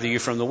and gather you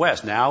from the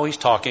west. Now he's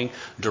talking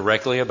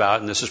directly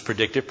about, and this is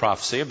predictive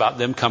prophecy, about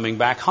them coming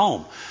back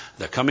home.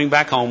 They're coming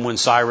back home when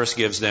Cyrus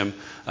gives them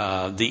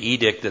the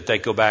edict that they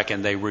go back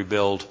and they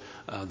rebuild.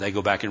 They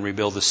go back and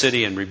rebuild the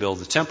city and rebuild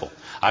the temple.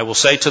 I will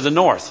say to the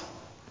north,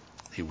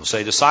 he will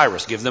say to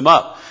Cyrus, give them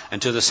up.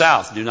 And to the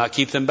south, do not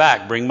keep them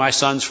back. Bring my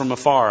sons from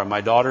afar and my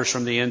daughters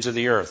from the ends of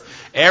the earth.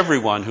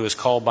 Everyone who is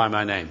called by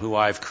my name, who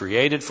I have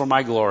created for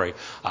my glory,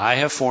 I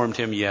have formed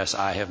him, yes,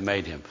 I have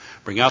made him.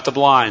 Bring out the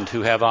blind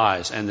who have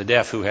eyes and the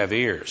deaf who have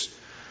ears.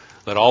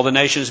 Let all the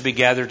nations be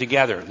gathered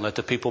together, and let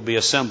the people be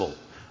assembled.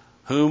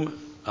 Whom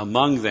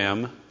among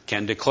them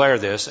can declare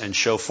this and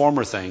show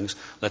former things,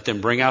 let them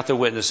bring out the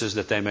witnesses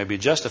that they may be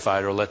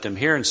justified, or let them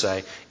hear and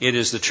say, it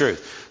is the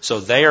truth.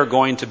 So they are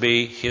going to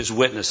be his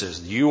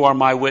witnesses. You are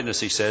my witness,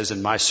 he says,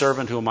 and my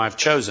servant whom I've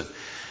chosen.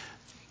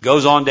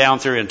 Goes on down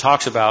through and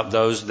talks about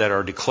those that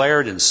are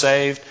declared and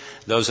saved,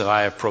 those that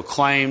I have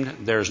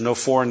proclaimed. There's no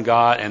foreign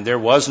God, and there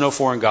was no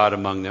foreign God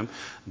among them.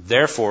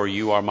 Therefore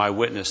you are my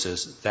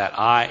witnesses that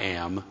I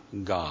am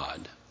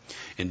God.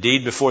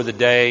 Indeed, before the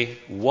day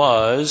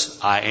was,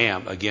 I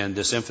am. Again,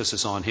 this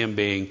emphasis on him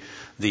being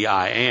the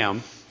I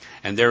am.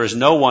 And there is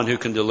no one who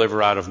can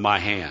deliver out of my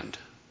hand.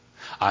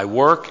 I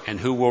work, and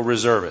who will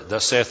reserve it?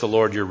 Thus saith the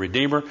Lord your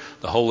Redeemer,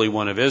 the Holy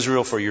One of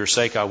Israel. For your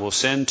sake I will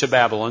send to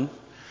Babylon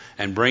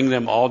and bring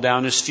them all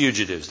down as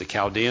fugitives, the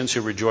Chaldeans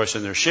who rejoice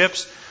in their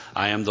ships.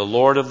 I am the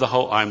Lord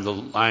I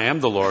am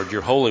the Lord,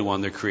 your Holy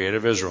One, the Creator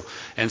of Israel.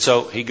 And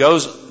so he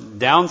goes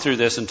down through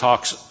this and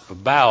talks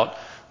about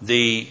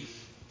the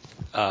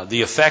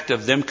effect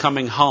of them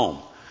coming home.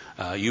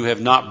 You have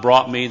not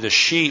brought me the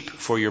sheep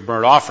for your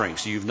burnt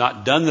offerings. You've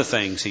not done the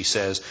things, he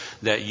says,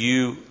 that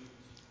you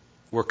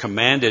were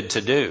commanded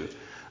to do.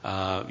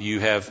 You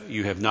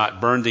have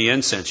not burned the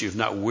incense. You've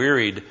not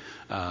wearied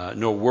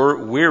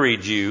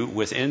you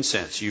with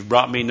incense. You've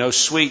brought me no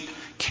sweet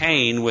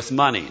cane with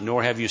money,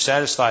 nor have you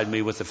satisfied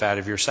me with the fat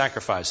of your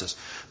sacrifices.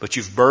 But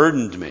you've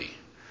burdened me.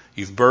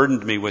 You've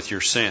burdened me with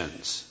your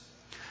sins.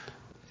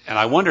 And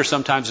I wonder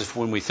sometimes if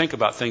when we think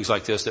about things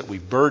like this that we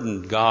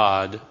burden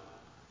God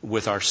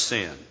with our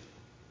sin.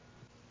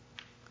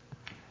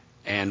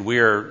 And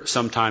we're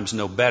sometimes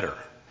no better.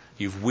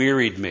 You've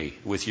wearied me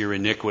with your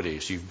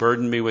iniquities. You've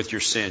burdened me with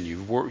your sin.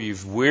 You've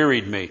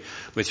wearied me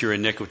with your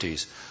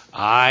iniquities.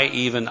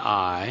 Even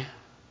I,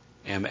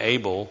 am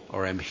able,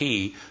 or am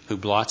he, who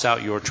blots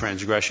out your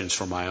transgressions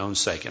for my own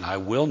sake. And I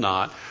will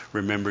not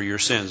remember your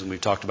sins. And we've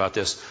talked about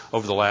this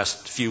over the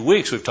last few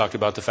weeks. We've talked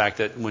about the fact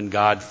that when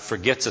God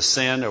forgets a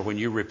sin, or when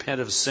you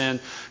repent of a sin,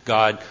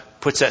 God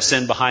puts that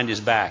sin behind his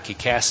back. He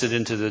casts it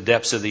into the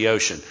depths of the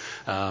ocean.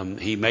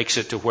 He makes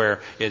it to where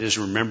it is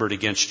remembered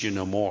against you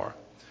no more.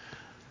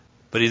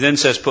 But he then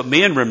says, put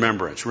me in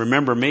remembrance.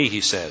 Remember me,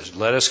 he says.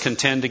 Let us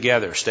contend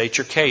together. State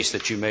your case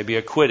that you may be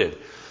acquitted.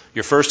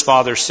 Your first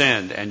father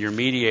sinned, and your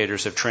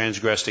mediators have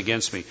transgressed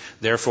against me.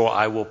 Therefore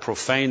I will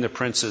profane the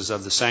princes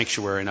of the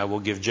sanctuary, and I will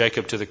give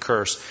Jacob to the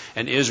curse,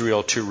 and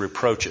Israel to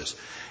reproaches.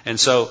 And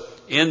so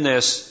in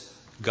this,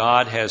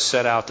 God has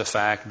set out the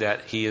fact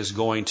that he is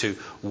going to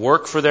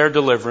work for their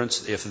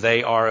deliverance if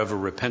they are of a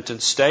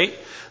repentant state,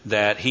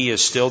 that he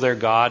is still their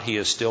God, he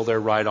is still their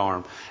right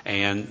arm,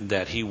 and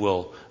that he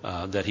will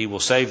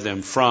save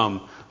them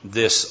from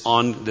this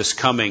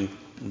coming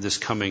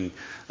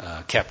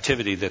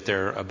captivity that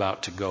they're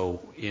about to go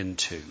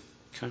into.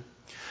 Okay?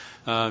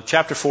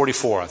 Chapter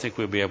 44, I think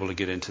we'll be able to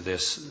get into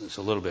this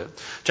a little bit.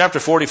 Chapter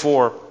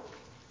 44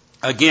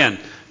 Again,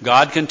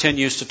 God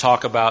continues to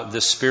talk about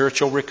this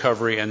spiritual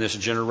recovery and this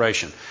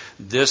generation.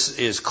 This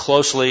is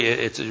closely,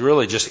 it's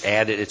really just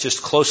added, it's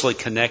just closely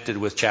connected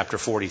with chapter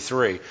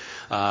 43.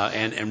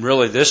 And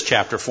really this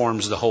chapter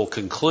forms the whole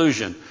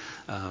conclusion.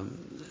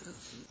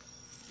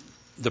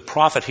 The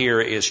prophet here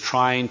is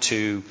trying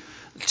to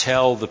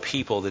tell the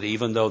people that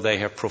even though they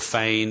have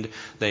profaned,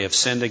 they have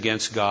sinned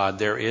against God,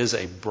 there is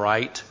a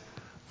bright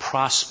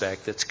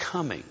prospect that's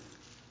coming.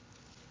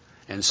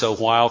 And so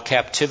while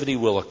captivity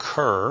will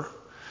occur,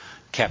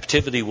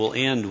 captivity will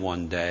end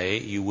one day,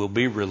 you will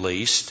be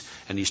released,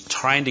 and he's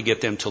trying to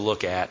get them to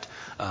look at,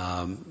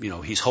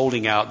 he's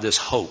holding out this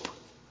hope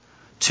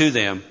to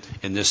them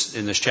in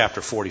this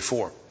chapter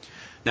 44.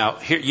 Now,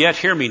 yet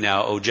hear me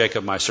now, O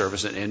Jacob my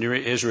servant, and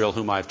Israel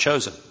whom I have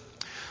chosen.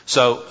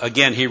 So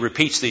again, he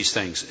repeats these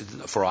things.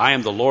 For I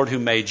am the Lord who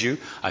made you.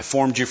 I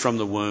formed you from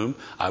the womb.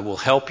 I will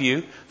help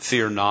you.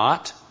 Fear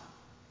not.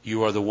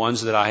 You are the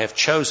ones that I have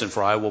chosen,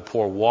 for I will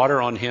pour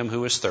water on him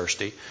who is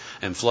thirsty,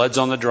 and floods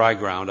on the dry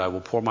ground. I will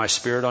pour my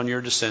spirit on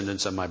your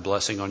descendants, and my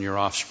blessing on your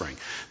offspring.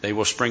 They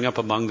will spring up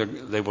among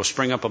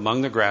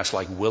the grass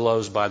like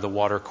willows by the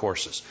water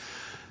courses.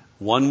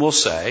 One will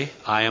say,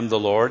 I am the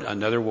Lord.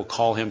 Another will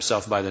call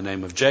himself by the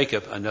name of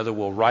Jacob. Another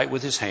will write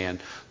with his hand,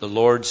 the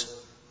Lord's,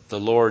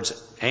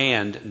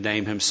 and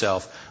name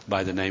himself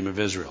by the name of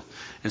Israel.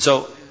 And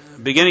so,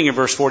 beginning in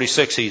verse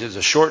 46, he has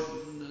a short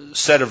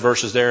set of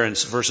verses there in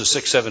verses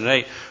 6, 7, and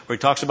 8, where he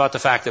talks about the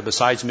fact that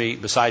beside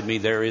me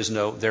there is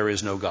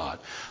no God.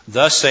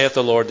 Thus saith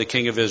the Lord, the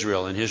King of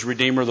Israel, and his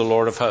Redeemer, the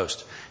Lord of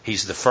hosts.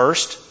 He's the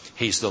first,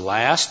 he's the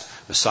last.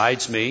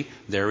 Besides me,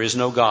 there is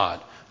no God.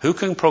 Who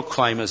can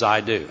proclaim as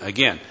I do?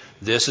 Again,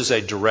 this is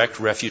a direct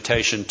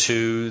refutation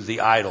to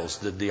the idols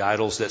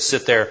that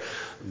sit there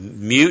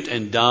mute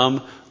and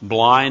dumb,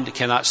 blind,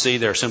 cannot see.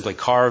 They're simply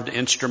carved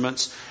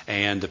instruments,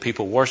 and the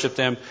people worship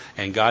them.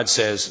 And God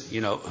says,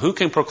 who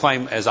can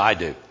proclaim as I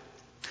do?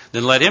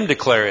 Then let him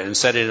declare it and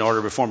set it in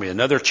order before me.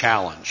 Another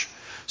challenge.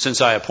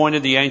 Since I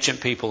appointed the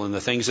ancient people and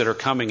the things that are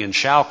coming and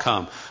shall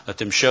come, let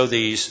them show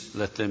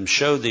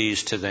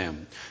these to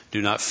them.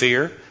 Do not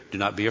fear, do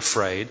not be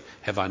afraid.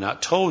 Have I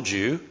not told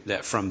you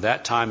that from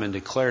that time and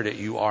declared it,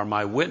 you are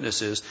my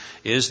witnesses?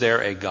 Is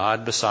there a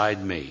God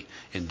beside me?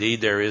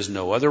 Indeed, there is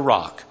no other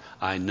rock.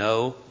 I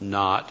know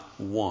not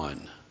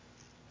one.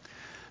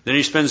 Then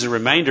he spends the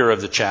remainder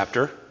of the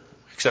chapter,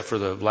 except for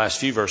the last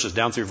few verses,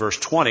 down through verse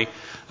 20,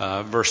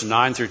 verse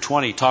 9 through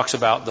 20, talks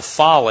about the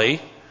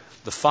folly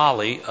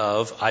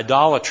of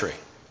idolatry.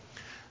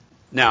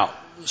 Now,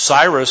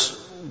 Cyrus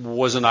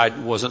was an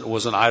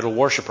idol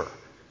worshiper.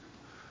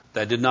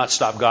 That did not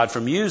stop God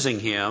from using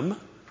him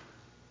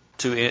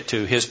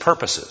to his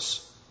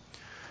purposes.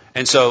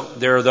 And so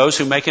there are those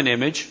who make an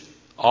image.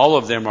 All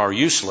of them are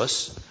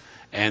useless,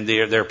 and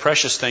their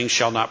precious things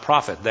shall not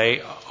profit.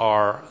 They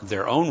are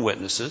their own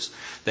witnesses.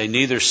 They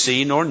neither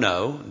see nor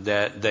know,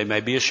 that they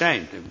may be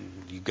ashamed.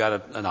 You've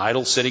got an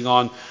idol sitting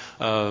on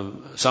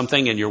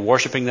something, and you're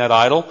worshiping that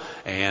idol,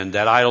 and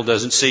that idol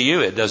doesn't see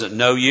you. It doesn't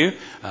know you.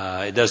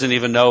 It doesn't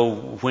even know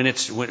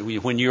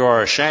when you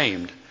are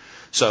ashamed.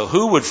 So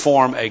who would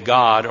form a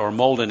god or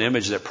mold an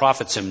image that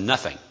profits him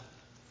nothing?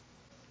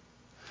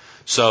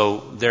 So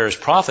there is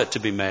profit to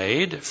be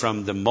made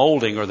from the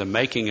molding or the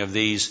making of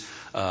these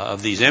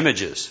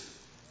images.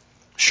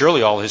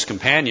 Surely all his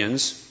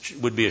companions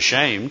would be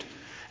ashamed,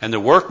 and the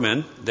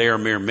workmen, they are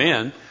mere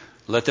men.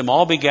 Let them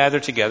all be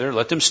gathered together.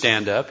 Let them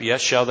stand up.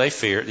 Yet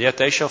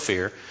they shall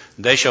fear.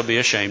 They shall be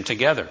ashamed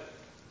together.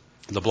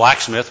 The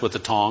blacksmith with the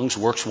tongs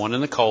works one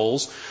in the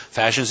coals,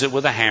 fashions it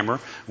with a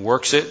hammer,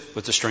 works it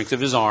with the strength of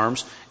his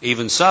arms.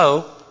 Even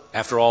so,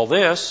 after all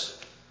this,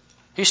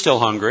 he's still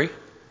hungry.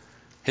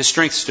 His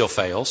strength still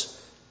fails.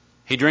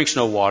 He drinks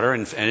no water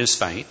and is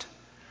faint.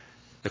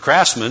 The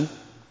craftsman,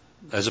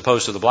 as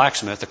opposed to the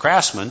blacksmith, the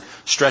craftsman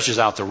stretches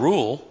out the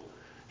rule.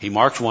 He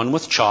marks one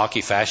with chalk.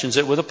 He fashions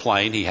it with a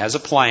plane. He has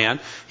a plan.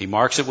 He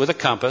marks it with a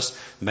compass,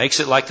 makes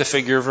it like the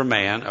figure of a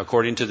man,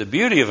 according to the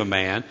beauty of a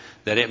man,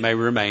 that it may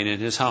remain in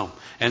his home.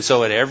 And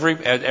so at every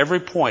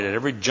point, at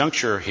every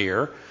juncture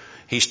here,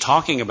 he's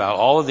talking about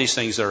all of these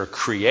things that are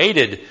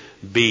created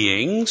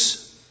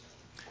beings.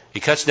 He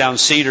cuts down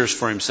cedars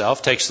for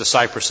himself, takes the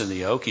cypress and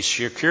the oak. He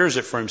secures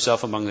it for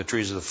himself among the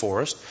trees of the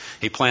forest.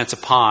 He plants a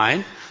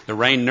pine. The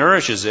rain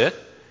nourishes it.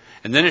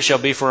 And then it shall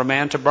be for a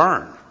man to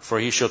burn. For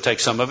he shall take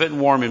some of it and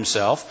warm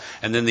himself.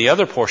 And then the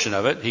other portion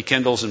of it he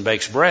kindles and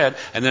bakes bread.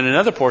 And then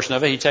another portion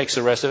of it he takes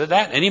the rest of it,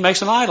 and he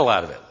makes an idol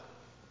out of it.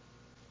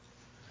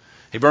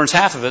 He burns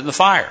half of it in the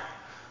fire.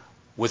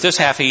 With this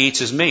half he eats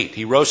his meat.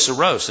 He roasts a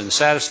roast and is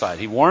satisfied.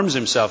 He warms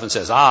himself and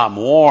says, I'm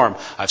warm.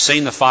 I've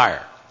seen the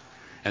fire.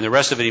 And the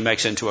rest of it he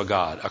makes into a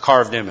god, a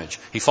carved image.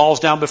 He falls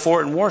down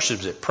before it and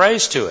worships it,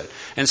 prays to it,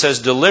 and says,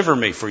 deliver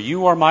me, for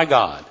you are my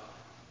God.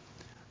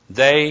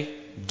 They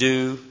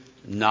do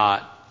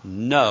not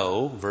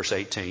know, verse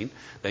 18,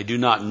 they do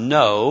not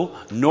know,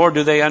 nor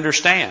do they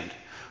understand.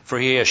 For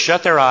he has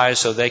shut their eyes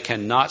so they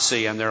cannot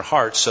see, and their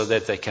hearts so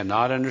that they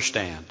cannot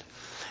understand.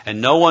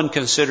 And no one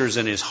considers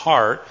in his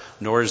heart,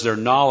 nor is there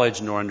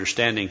knowledge nor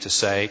understanding to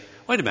say,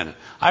 wait a minute,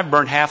 I've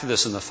burnt half of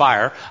this in the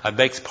fire. I've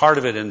baked part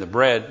of it in the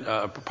bread,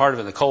 part of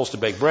it in the coals to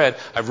bake bread.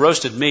 I've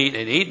roasted meat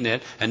and eaten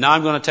it, and now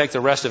I'm going to take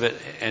the rest of it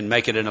and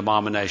make it an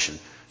abomination.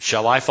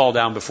 Shall I fall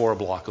down before a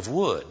block of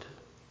wood?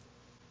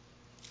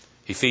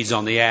 He feeds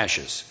on the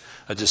ashes.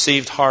 A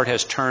deceived heart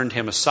has turned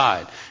him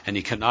aside, and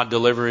he cannot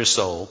deliver his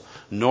soul,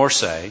 nor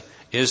say,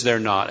 is there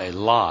not a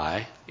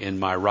lie in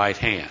my right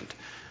hand?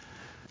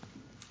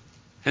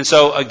 And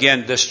so,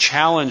 again, this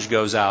challenge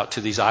goes out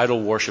to these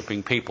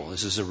idol-worshiping people.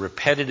 This is a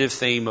repetitive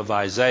theme of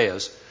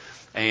Isaiah's,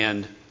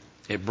 and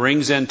it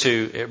brings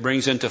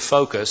into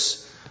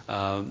focus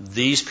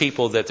these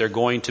people that they're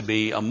going to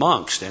be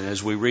amongst. And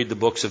as we read the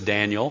books of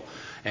Daniel,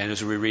 and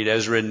as we read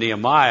Ezra and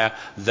Nehemiah,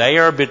 they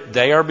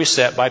are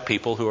beset by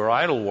people who are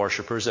idol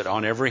worshippers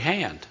on every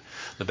hand.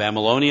 The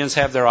Babylonians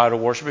have their idol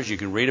worshippers. You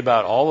can read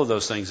about all of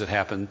those things that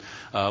happen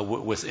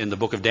in the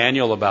book of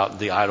Daniel about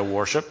the idol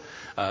worship.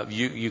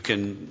 You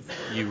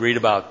read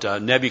about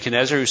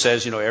Nebuchadnezzar, who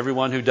says,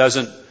 everyone who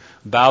doesn't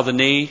bow the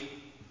knee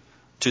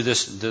to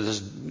this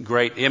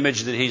great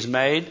image that he's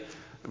made,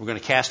 we're going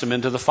to cast him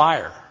into the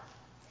fire.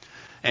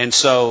 And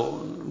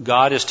so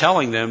God is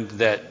telling them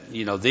that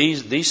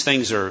these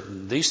things are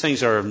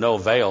of no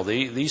avail.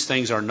 These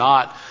things are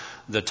not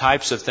the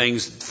types of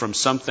things from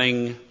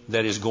something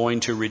that is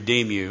going to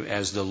redeem you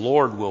as the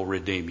Lord will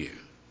redeem you.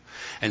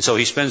 And so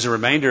he spends the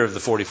remainder of the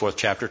 44th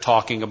chapter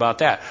talking about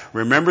that.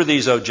 Remember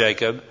these, O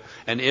Jacob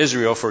and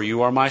Israel, for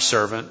you are my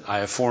servant. I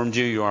have formed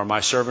you. You are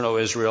my servant, O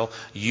Israel.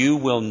 You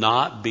will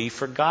not be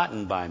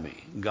forgotten by me.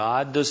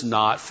 God does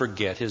not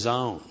forget his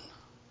own.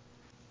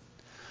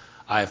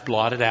 I have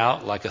blotted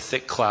out like a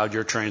thick cloud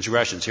your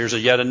transgressions. Here's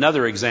yet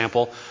another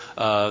example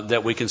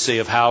that we can see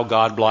of how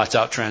God blots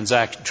out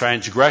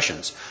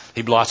transgressions.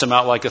 He blots them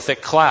out like a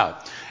thick cloud.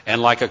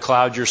 And like a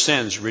cloud your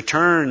sins.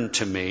 Return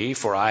to me,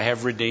 for I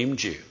have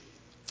redeemed you.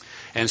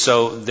 And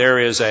so there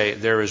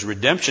is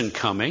redemption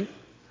coming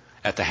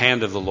at the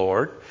hand of the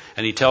Lord.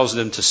 And he tells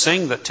them to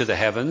sing to the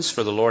heavens,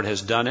 for the Lord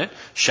has done it.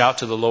 Shout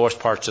to the lowest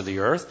parts of the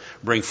earth.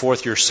 Bring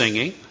forth your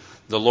singing.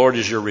 The Lord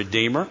is your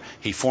Redeemer.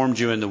 He formed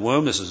you in the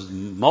womb. This is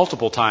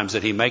multiple times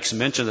that he makes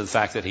mention of the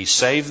fact that he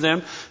saved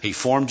them. He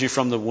formed you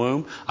from the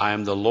womb. I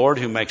am the Lord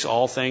who makes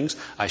all things.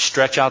 I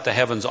stretch out the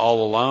heavens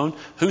all alone.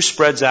 Who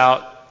spreads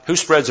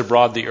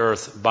abroad the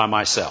earth by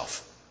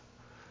myself?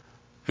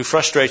 Who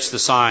frustrates the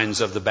signs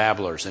of the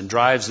babblers and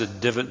drives the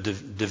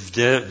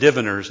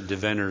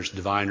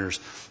diviners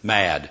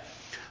mad?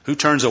 Who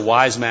turns a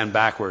wise man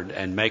backward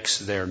and makes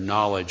their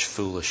knowledge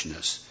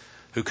foolishness?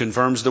 Who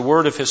confirms the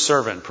word of his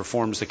servant,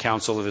 performs the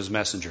counsel of his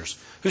messengers?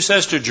 Who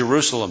says to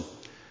Jerusalem,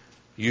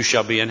 you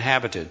shall be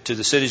inhabited. To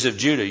the cities of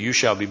Judah, you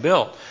shall be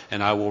built,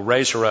 and I will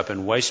raise her up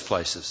in waste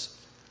places.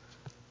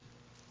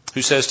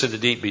 Who says to the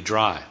deep, be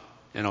dry,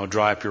 and I'll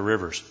dry up your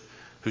rivers?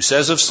 Who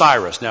says of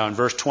Cyrus, now in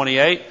verse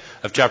 28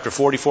 of chapter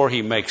 44,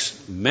 he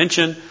makes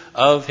mention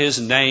of his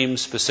name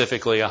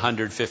specifically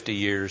 150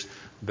 years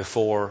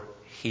before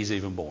he's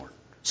even born.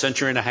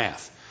 Century and a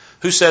half.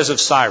 Who says of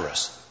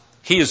Cyrus,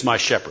 he is my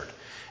shepherd,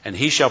 and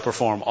he shall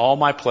perform all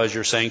my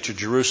pleasure, saying to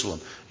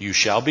Jerusalem, you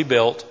shall be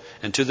built,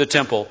 and to the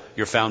temple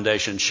your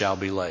foundation shall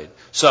be laid.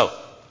 So,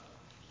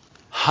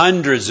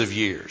 hundreds of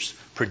years,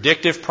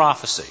 predictive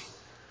prophecy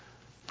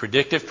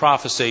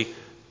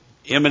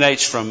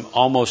emanates from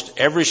almost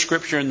every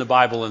scripture in the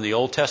Bible in the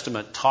Old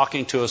Testament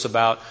talking to us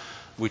about,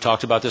 we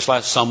talked about this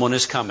last, someone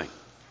is coming.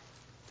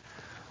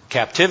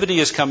 Captivity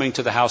is coming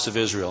to the house of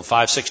Israel.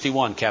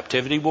 561,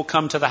 captivity will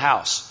come to the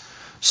house.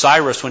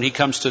 Cyrus, when he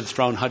comes to the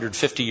throne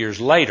 150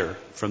 years later,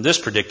 from this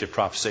predictive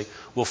prophecy,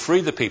 will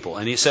free the people.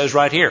 And he says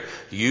right here,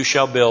 you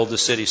shall build the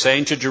city,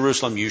 saying to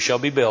Jerusalem, you shall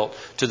be built,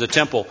 to the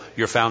temple,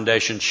 your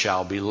foundation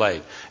shall be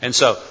laid. And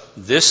so,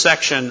 this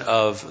section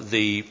of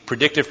the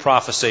predictive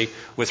prophecy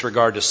with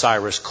regard to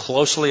Cyrus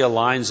closely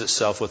aligns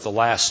itself with the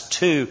last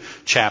two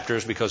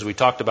chapters, because we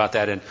talked about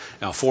that in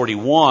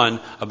 41,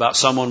 about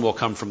someone will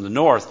come from the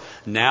north.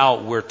 Now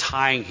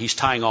he's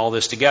tying all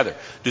this together.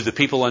 Do the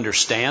people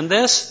understand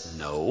this?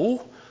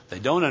 No. They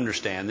don't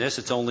understand this.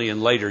 It's only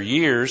in later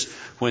years,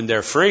 when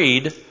they're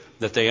freed,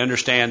 that they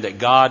understand that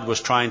God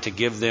was trying to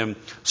give them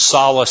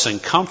solace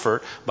and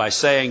comfort by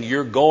saying,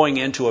 you're going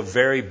into a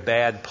very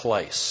bad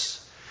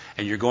place,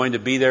 and you're going to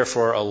be there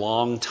for a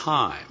long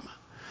time.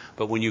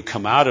 But when you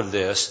come out of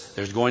this,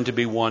 there's going to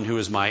be one who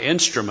is my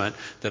instrument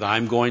that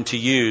I'm going to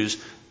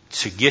use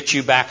to get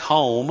you back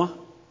home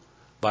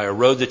by a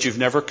road that you've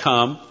never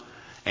come,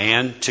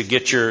 and to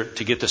get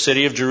the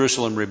city of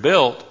Jerusalem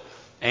rebuilt,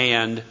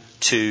 and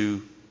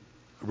to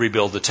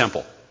rebuild the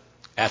temple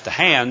at the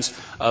hands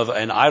of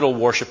an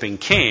idol-worshiping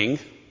king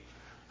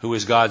who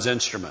is God's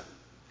instrument.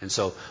 And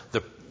so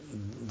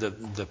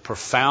the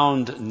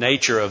profound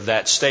nature of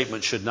that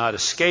statement should not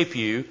escape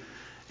you,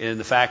 in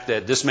the fact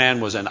that this man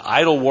was an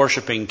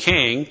idol-worshiping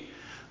king,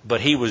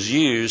 but he was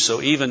used,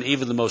 so even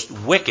the most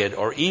wicked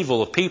or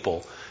evil of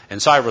people,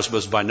 and Cyrus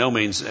was by no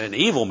means an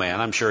evil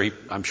man. I'm sure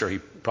he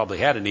probably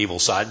had an evil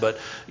side, but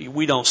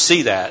we don't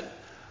see that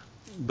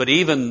but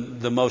even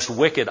the most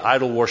wicked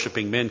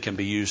idol-worshiping men can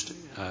be used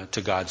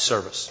to God's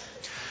service.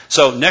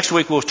 So next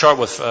week we'll start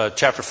with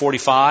chapter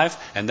 45,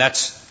 and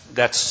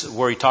that's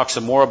where he talks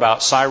some more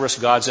about Cyrus,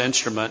 God's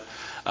instrument.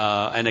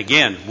 And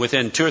again,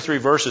 within 2 or 3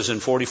 verses in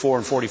 44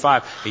 and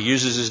 45, he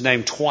uses his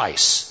name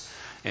twice.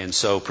 And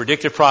so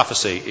predictive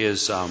prophecy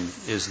is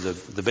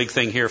the big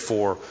thing here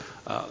for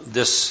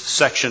this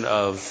section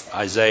of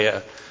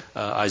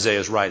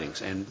Isaiah's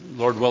writings. And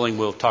Lord willing,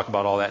 we'll talk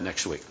about all that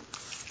next week.